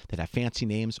advertisements that have fancy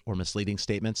names or misleading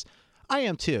statements? I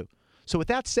am too. So with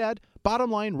that said,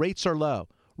 bottom line, rates are low.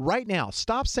 Right now,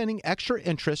 stop sending extra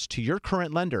interest to your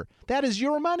current lender. That is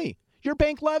your money. Your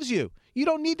bank loves you. You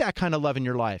don't need that kind of love in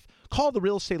your life. Call The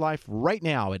Real Estate Life right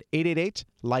now at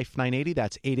 888-LIFE-980.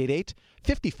 That's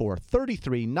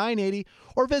 888-5433-980.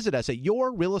 Or visit us at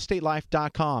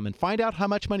yourrealestatelife.com and find out how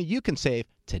much money you can save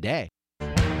today.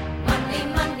 Money,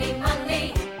 money,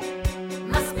 money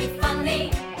must be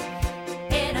funny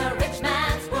in a rich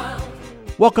man's world.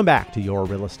 Welcome back to Your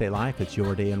Real Estate Life. It's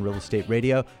your day in real estate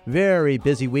radio. Very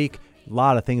busy week. A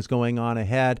lot of things going on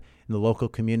ahead in the local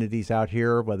communities out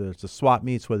here, whether it's the swap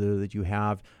meets, whether that you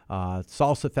have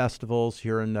salsa festivals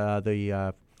here in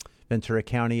the Ventura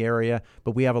County area.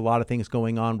 But we have a lot of things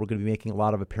going on. We're going to be making a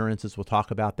lot of appearances. We'll talk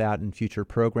about that in future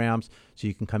programs. So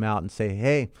you can come out and say,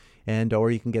 hey, or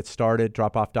you can get started,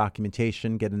 drop off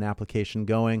documentation, get an application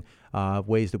going,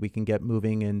 ways that we can get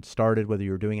moving and started, whether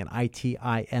you're doing an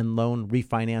ITIN loan,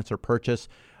 refinance, or purchase.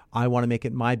 I want to make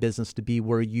it my business to be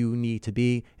where you need to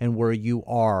be and where you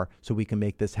are so we can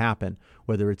make this happen,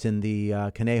 whether it's in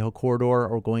the Conejo corridor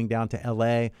or going down to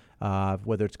L.A.,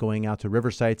 whether it's going out to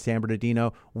Riverside, San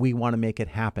Bernardino. We want to make it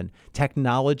happen.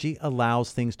 Technology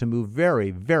allows things to move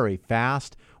very, very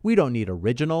fast. We don't need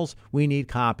originals. We need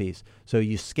copies. So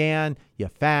you scan, you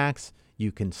fax,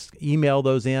 you can email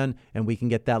those in, and we can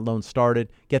get that loan started,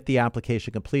 get the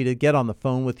application completed, get on the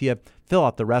phone with you, fill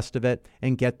out the rest of it,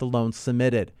 and get the loan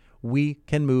submitted. We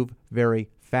can move very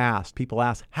fast. People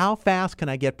ask, how fast can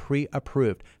I get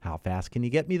pre-approved? How fast can you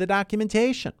get me the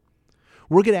documentation?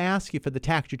 We're going to ask you for the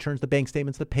tax returns, the bank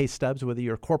statements, the pay stubs, whether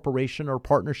you're a corporation or a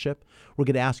partnership. We're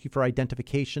going to ask you for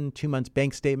identification, 2 months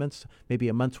bank statements, maybe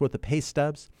a month's worth of pay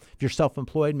stubs. If you're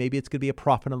self-employed, maybe it's going to be a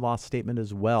profit and loss statement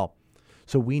as well.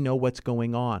 So we know what's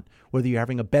going on. Whether you're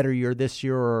having a better year this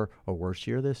year or a worse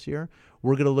year this year,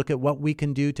 we're going to look at what we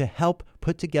can do to help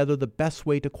put together the best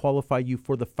way to qualify you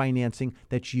for the financing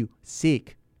that you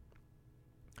seek.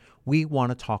 We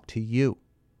want to talk to you.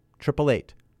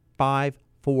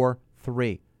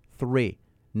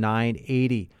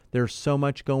 888-543-3980. There's so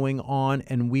much going on,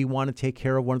 and we want to take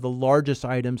care of one of the largest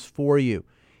items for you.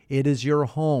 It is your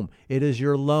home. It is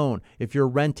your loan. If you're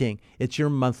renting, it's your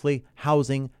monthly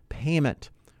housing payment.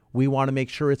 We want to make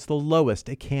sure it's the lowest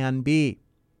it can be.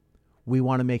 We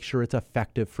want to make sure it's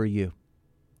effective for you.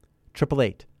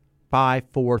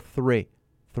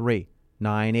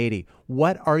 888-543-3980.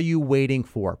 What are you waiting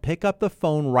for? Pick up the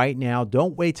phone right now.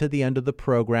 Don't wait till the end of the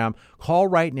program. Call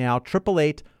right now,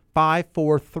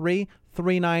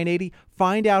 888-543-3980.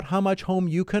 Find out how much home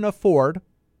you can afford.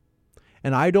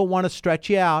 And I don't want to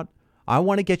stretch you out. I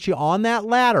want to get you on that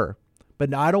ladder,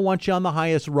 but I don't want you on the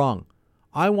highest rung.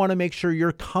 I want to make sure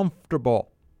you're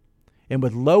comfortable. And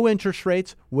with low interest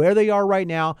rates, where they are right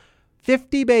now,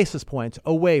 50 basis points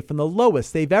away from the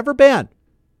lowest they've ever been,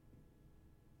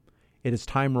 it is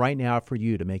time right now for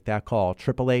you to make that call.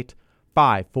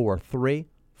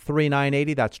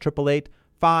 888-543-3980. That's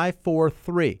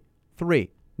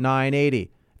 888-543-3980.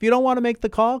 If you don't want to make the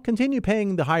call, continue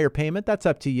paying the higher payment. That's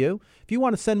up to you. If you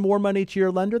want to send more money to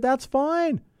your lender, that's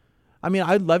fine. I mean,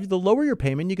 I'd love you to lower your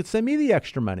payment. You could send me the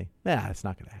extra money. It's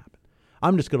not going to happen.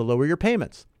 I'm just going to lower your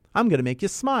payments. I'm going to make you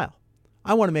smile.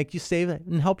 I want to make you save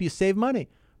and help you save money.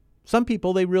 Some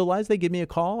people, they realize, they give me a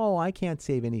call. Oh, I can't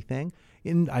save anything.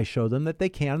 And I show them that they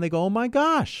can. And they go, oh my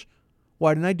gosh,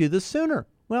 why didn't I do this sooner?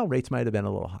 Well, rates might have been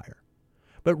a little higher.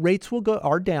 But rates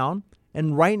are down.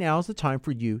 And right now is the time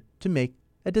for you to make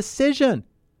a decision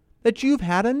that you've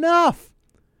had enough.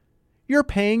 You're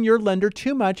paying your lender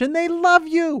too much and they love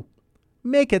you.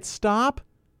 Make it stop.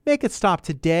 Make it stop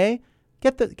today.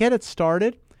 Get it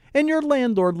started. And your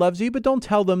landlord loves you, but don't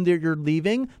tell them that you're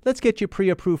leaving. Let's get you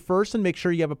pre-approved first and make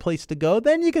sure you have a place to go.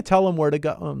 Then you can tell them where to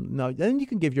go. No, then you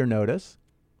can give your notice.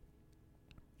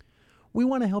 We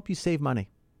want to help you save money.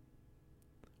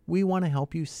 We want to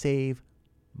help you save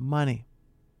money.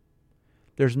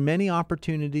 There's many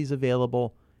opportunities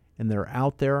available, and they're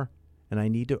out there, and I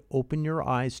need to open your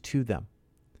eyes to them.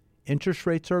 Interest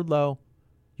rates are low.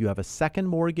 You have a second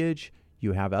mortgage.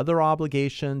 You have other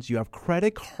obligations. You have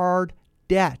credit card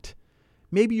debt.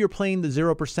 Maybe you're playing the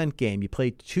 0% game. You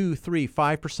played 2, 3,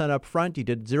 5% up front. You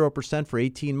did 0% for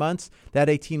 18 months. That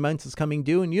 18 months is coming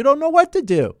due, and you don't know what to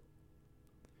do.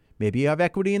 Maybe you have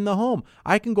equity in the home.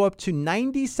 I can go up to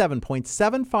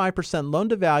 97.75% loan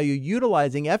to value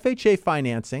utilizing FHA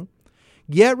financing.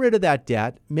 Get rid of that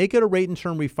debt. Make it a rate and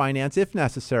term refinance if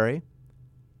necessary.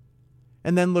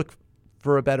 And then look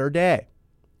for a better day.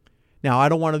 Now, I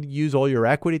don't want to use all your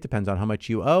equity. It depends on how much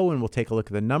you owe, and we'll take a look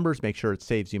at the numbers, make sure it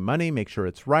saves you money, make sure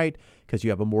it's right, because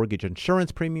you have a mortgage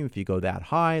insurance premium if you go that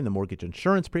high, and the mortgage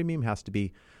insurance premium has to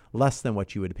be less than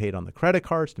what you would have paid on the credit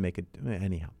cards to make it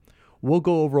anyhow. We'll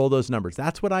go over all those numbers.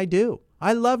 That's what I do.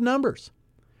 I love numbers.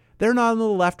 They're not on the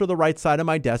left or the right side of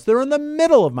my desk. They're in the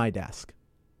middle of my desk.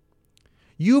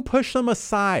 You push them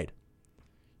aside.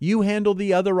 You handle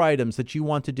the other items that you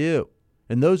want to do,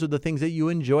 and those are the things that you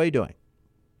enjoy doing.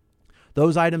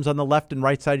 Those items on the left and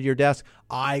right side of your desk,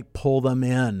 I pull them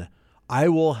in. I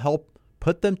will help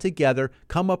put them together,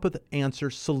 come up with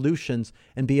answers, solutions,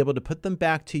 and be able to put them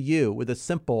back to you with a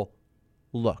simple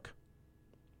look.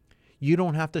 You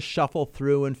don't have to shuffle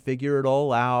through and figure it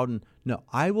all out. And no,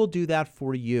 I will do that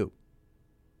for you.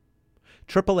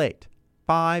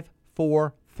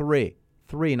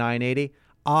 888-543-3980.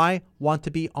 I want to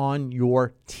be on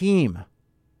your team.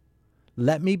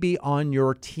 Let me be on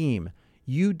your team.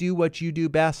 You do what you do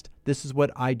best. This is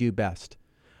what I do best.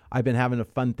 I've been having a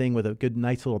fun thing with a good,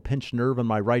 nice little pinched nerve on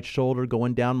my right shoulder,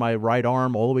 going down my right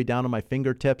arm, all the way down to my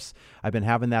fingertips. I've been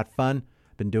having that fun.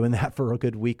 Been doing that for a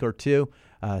good week or two.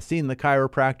 Seeing the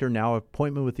chiropractor, now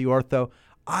appointment with the ortho.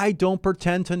 I don't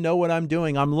pretend to know what I'm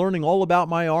doing. I'm learning all about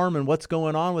my arm and what's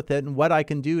going on with it and what I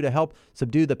can do to help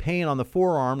subdue the pain on the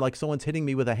forearm like someone's hitting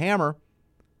me with a hammer.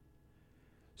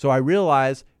 So I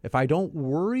realize if I don't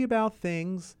worry about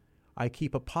things, I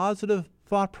keep a positive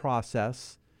thought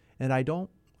process, and I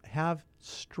don't have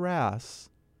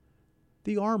stress,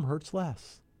 the arm hurts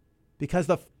less because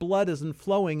the blood isn't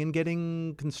flowing and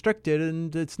getting constricted,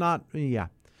 and it's not,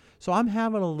 So I'm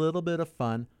having a little bit of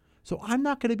fun. So I'm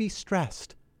not going to be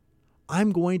stressed.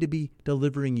 I'm going to be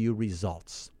delivering you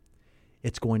results.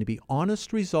 It's going to be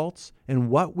honest results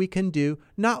and what we can do,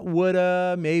 not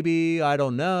woulda, maybe, I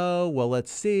don't know, well,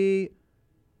 let's see.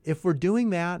 If we're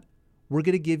doing that, we're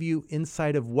going to give you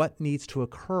insight of what needs to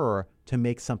occur to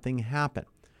make something happen.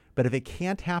 But if it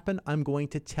can't happen, I'm going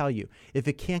to tell you. If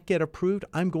it can't get approved,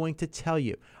 I'm going to tell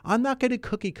you. I'm not going to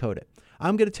cookie code it.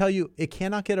 I'm going to tell you it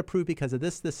cannot get approved because of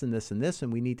this, this, and this, and this,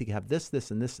 and we need to have this, this,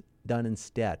 and this done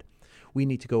instead. We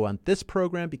need to go on this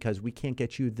program because we can't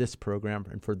get you this program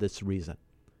and for this reason.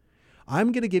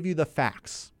 I'm going to give you the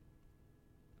facts,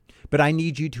 but I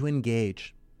need you to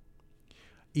engage.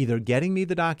 Either getting me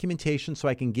the documentation so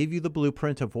I can give you the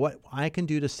blueprint of what I can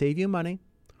do to save you money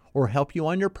or help you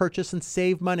on your purchase and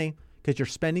save money because you're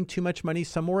spending too much money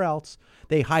somewhere else.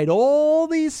 They hide all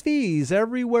these fees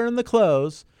everywhere in the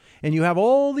close, and you have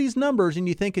all these numbers and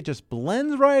you think it just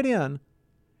blends right in.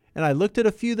 And I looked at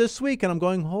a few this week and I'm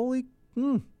going,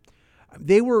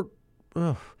 they were,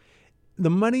 the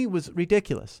money was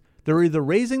ridiculous. They're either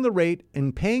raising the rate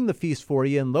and paying the fees for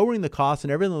you and lowering the cost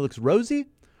and everything looks rosy,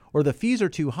 or the fees are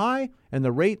too high and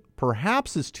the rate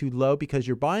perhaps is too low because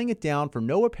you're buying it down for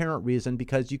no apparent reason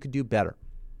because you could do better.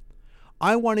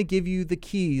 I want to give you the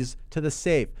keys to the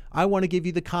safe. I want to give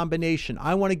you the combination.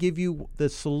 I want to give you the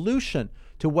solution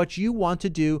to what you want to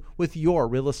do with your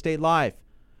real estate life.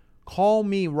 Call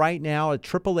me right now at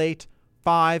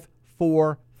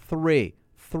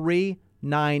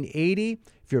 888-543-3980.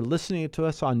 If you're listening to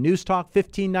us on News Talk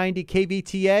 1590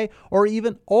 KVTA, or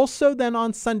even also then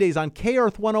on Sundays on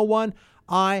K-Earth 101,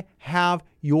 I have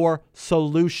your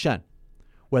solution.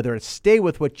 Whether it's stay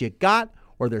with what you got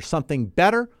or there's something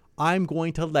better, I'm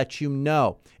going to let you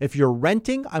know. If you're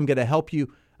renting, I'm going to help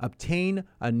you obtain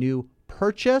a new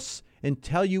purchase and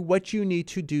tell you what you need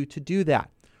to do that.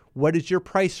 What is your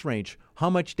price range? How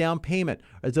much down payment?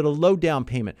 Is it a low down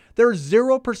payment? There's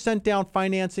 0% down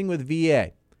financing with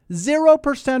VA.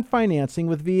 0% financing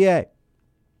with VA.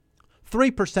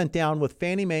 3% down with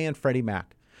Fannie Mae and Freddie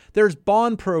Mac. There's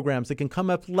bond programs that can come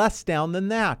up less down than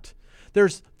that.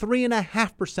 There's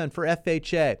 3.5% for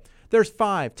FHA. There's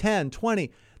 5, 10,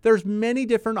 20. There's many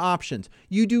different options.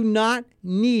 You do not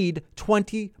need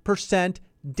 20%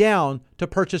 down to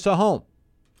purchase a home.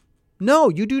 No,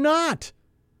 you do not.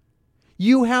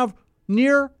 You have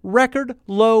near record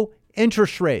low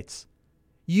interest rates.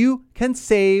 You can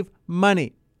save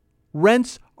money.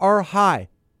 Rents are high.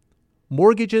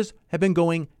 Mortgages have been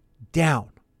going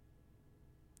down.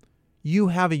 You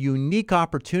have a unique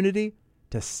opportunity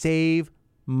to save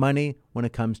money when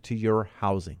it comes to your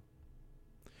housing.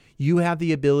 You have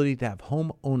the ability to have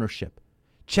home ownership.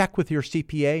 Check with your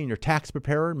CPA and your tax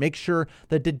preparer. Make sure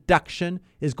the deduction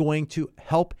is going to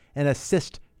help and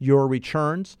assist your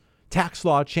returns. Tax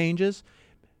law changes.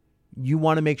 You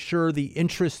want to make sure the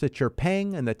interest that you're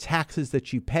paying and the taxes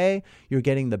that you pay, you're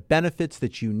getting the benefits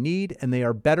that you need, and they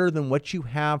are better than what you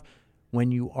have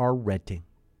when you are renting.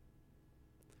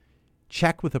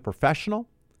 Check with a professional.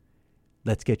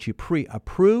 Let's get you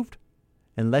pre-approved,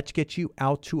 and let's get you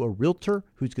out to a realtor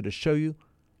who's going to show you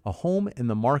a home in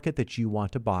the market that you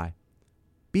want to buy.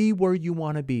 Be where you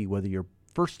want to be, whether you're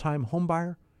a first-time home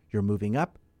buyer, you're moving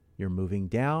up, you're moving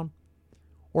down,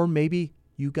 or maybe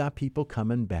you got people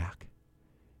coming back.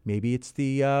 Maybe it's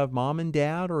the mom and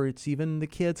dad, or it's even the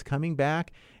kids coming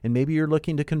back, and maybe you're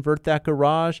looking to convert that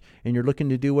garage, and you're looking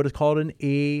to do what is called an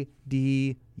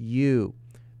ADU.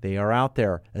 They are out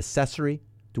there, accessory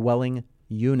dwelling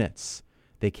units.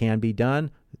 They can be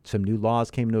done. Some new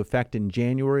laws came into effect in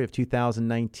January of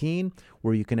 2019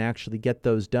 where you can actually get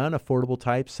those done, affordable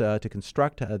types to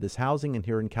construct this housing and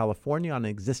here in California on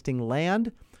existing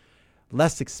land.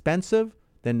 Less expensive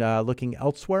than looking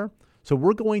elsewhere. So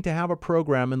we're going to have a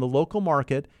program in the local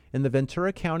market in the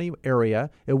Ventura County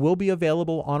area. It will be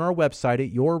available on our website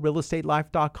at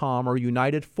yourrealestatelife.com or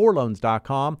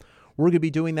unitedforloans.com. We're going to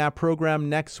be doing that program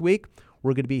next week.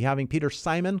 We're going to be having Peter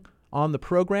Simon on the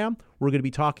program. We're going to be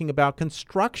talking about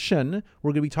construction.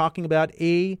 We're going to be talking about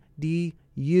ADUs.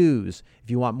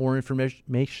 If you want more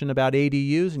information about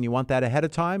ADUs and you want that ahead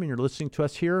of time and you're listening to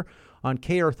us here on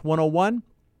K-Earth 101,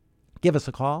 give us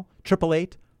a call,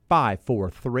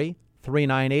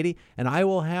 888-543-3980, and I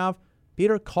will have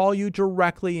Peter call you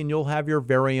directly, and you'll have your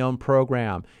very own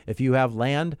program. If you have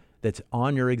land that's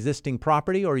on your existing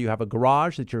property, or you have a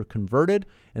garage that you're converted,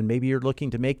 and maybe you're looking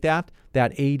to make that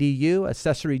ADU,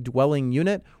 accessory dwelling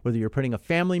unit, whether you're putting a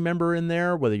family member in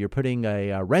there, whether you're putting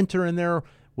a renter in there,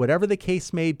 whatever the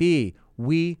case may be,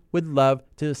 we would love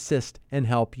to assist and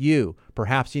help you.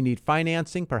 Perhaps you need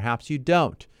financing, perhaps you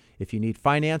don't. If you need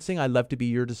financing, I'd love to be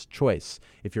your choice.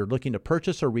 If you're looking to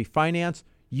purchase or refinance,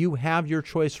 you have your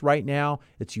choice right now.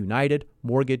 It's United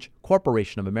Mortgage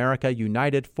Corporation of America,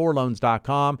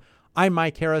 UnitedForLoans.com. I'm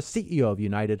Mike Harris, CEO of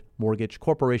United Mortgage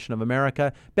Corporation of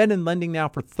America. Been in lending now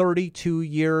for 32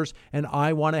 years, and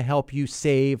I want to help you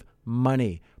save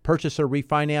money. Purchase or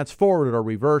refinance, forward or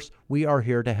reverse, we are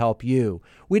here to help you.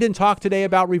 We didn't talk today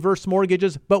about reverse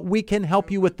mortgages, but we can help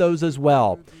you with those as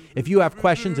well. If you have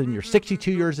questions and you're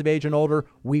 62 years of age and older,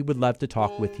 we would love to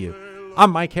talk with you.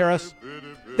 I'm Mike Harris.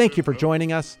 Thank you for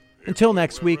joining us. Until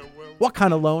next week, what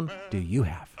kind of loan do you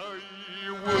have?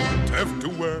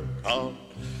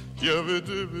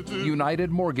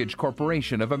 United Mortgage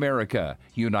Corporation of America,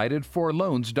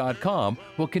 UnitedForLoans.com,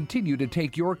 will continue to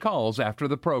take your calls after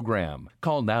the program.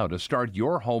 Call now to start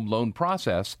your home loan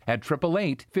process at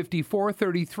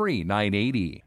 888-543-3980.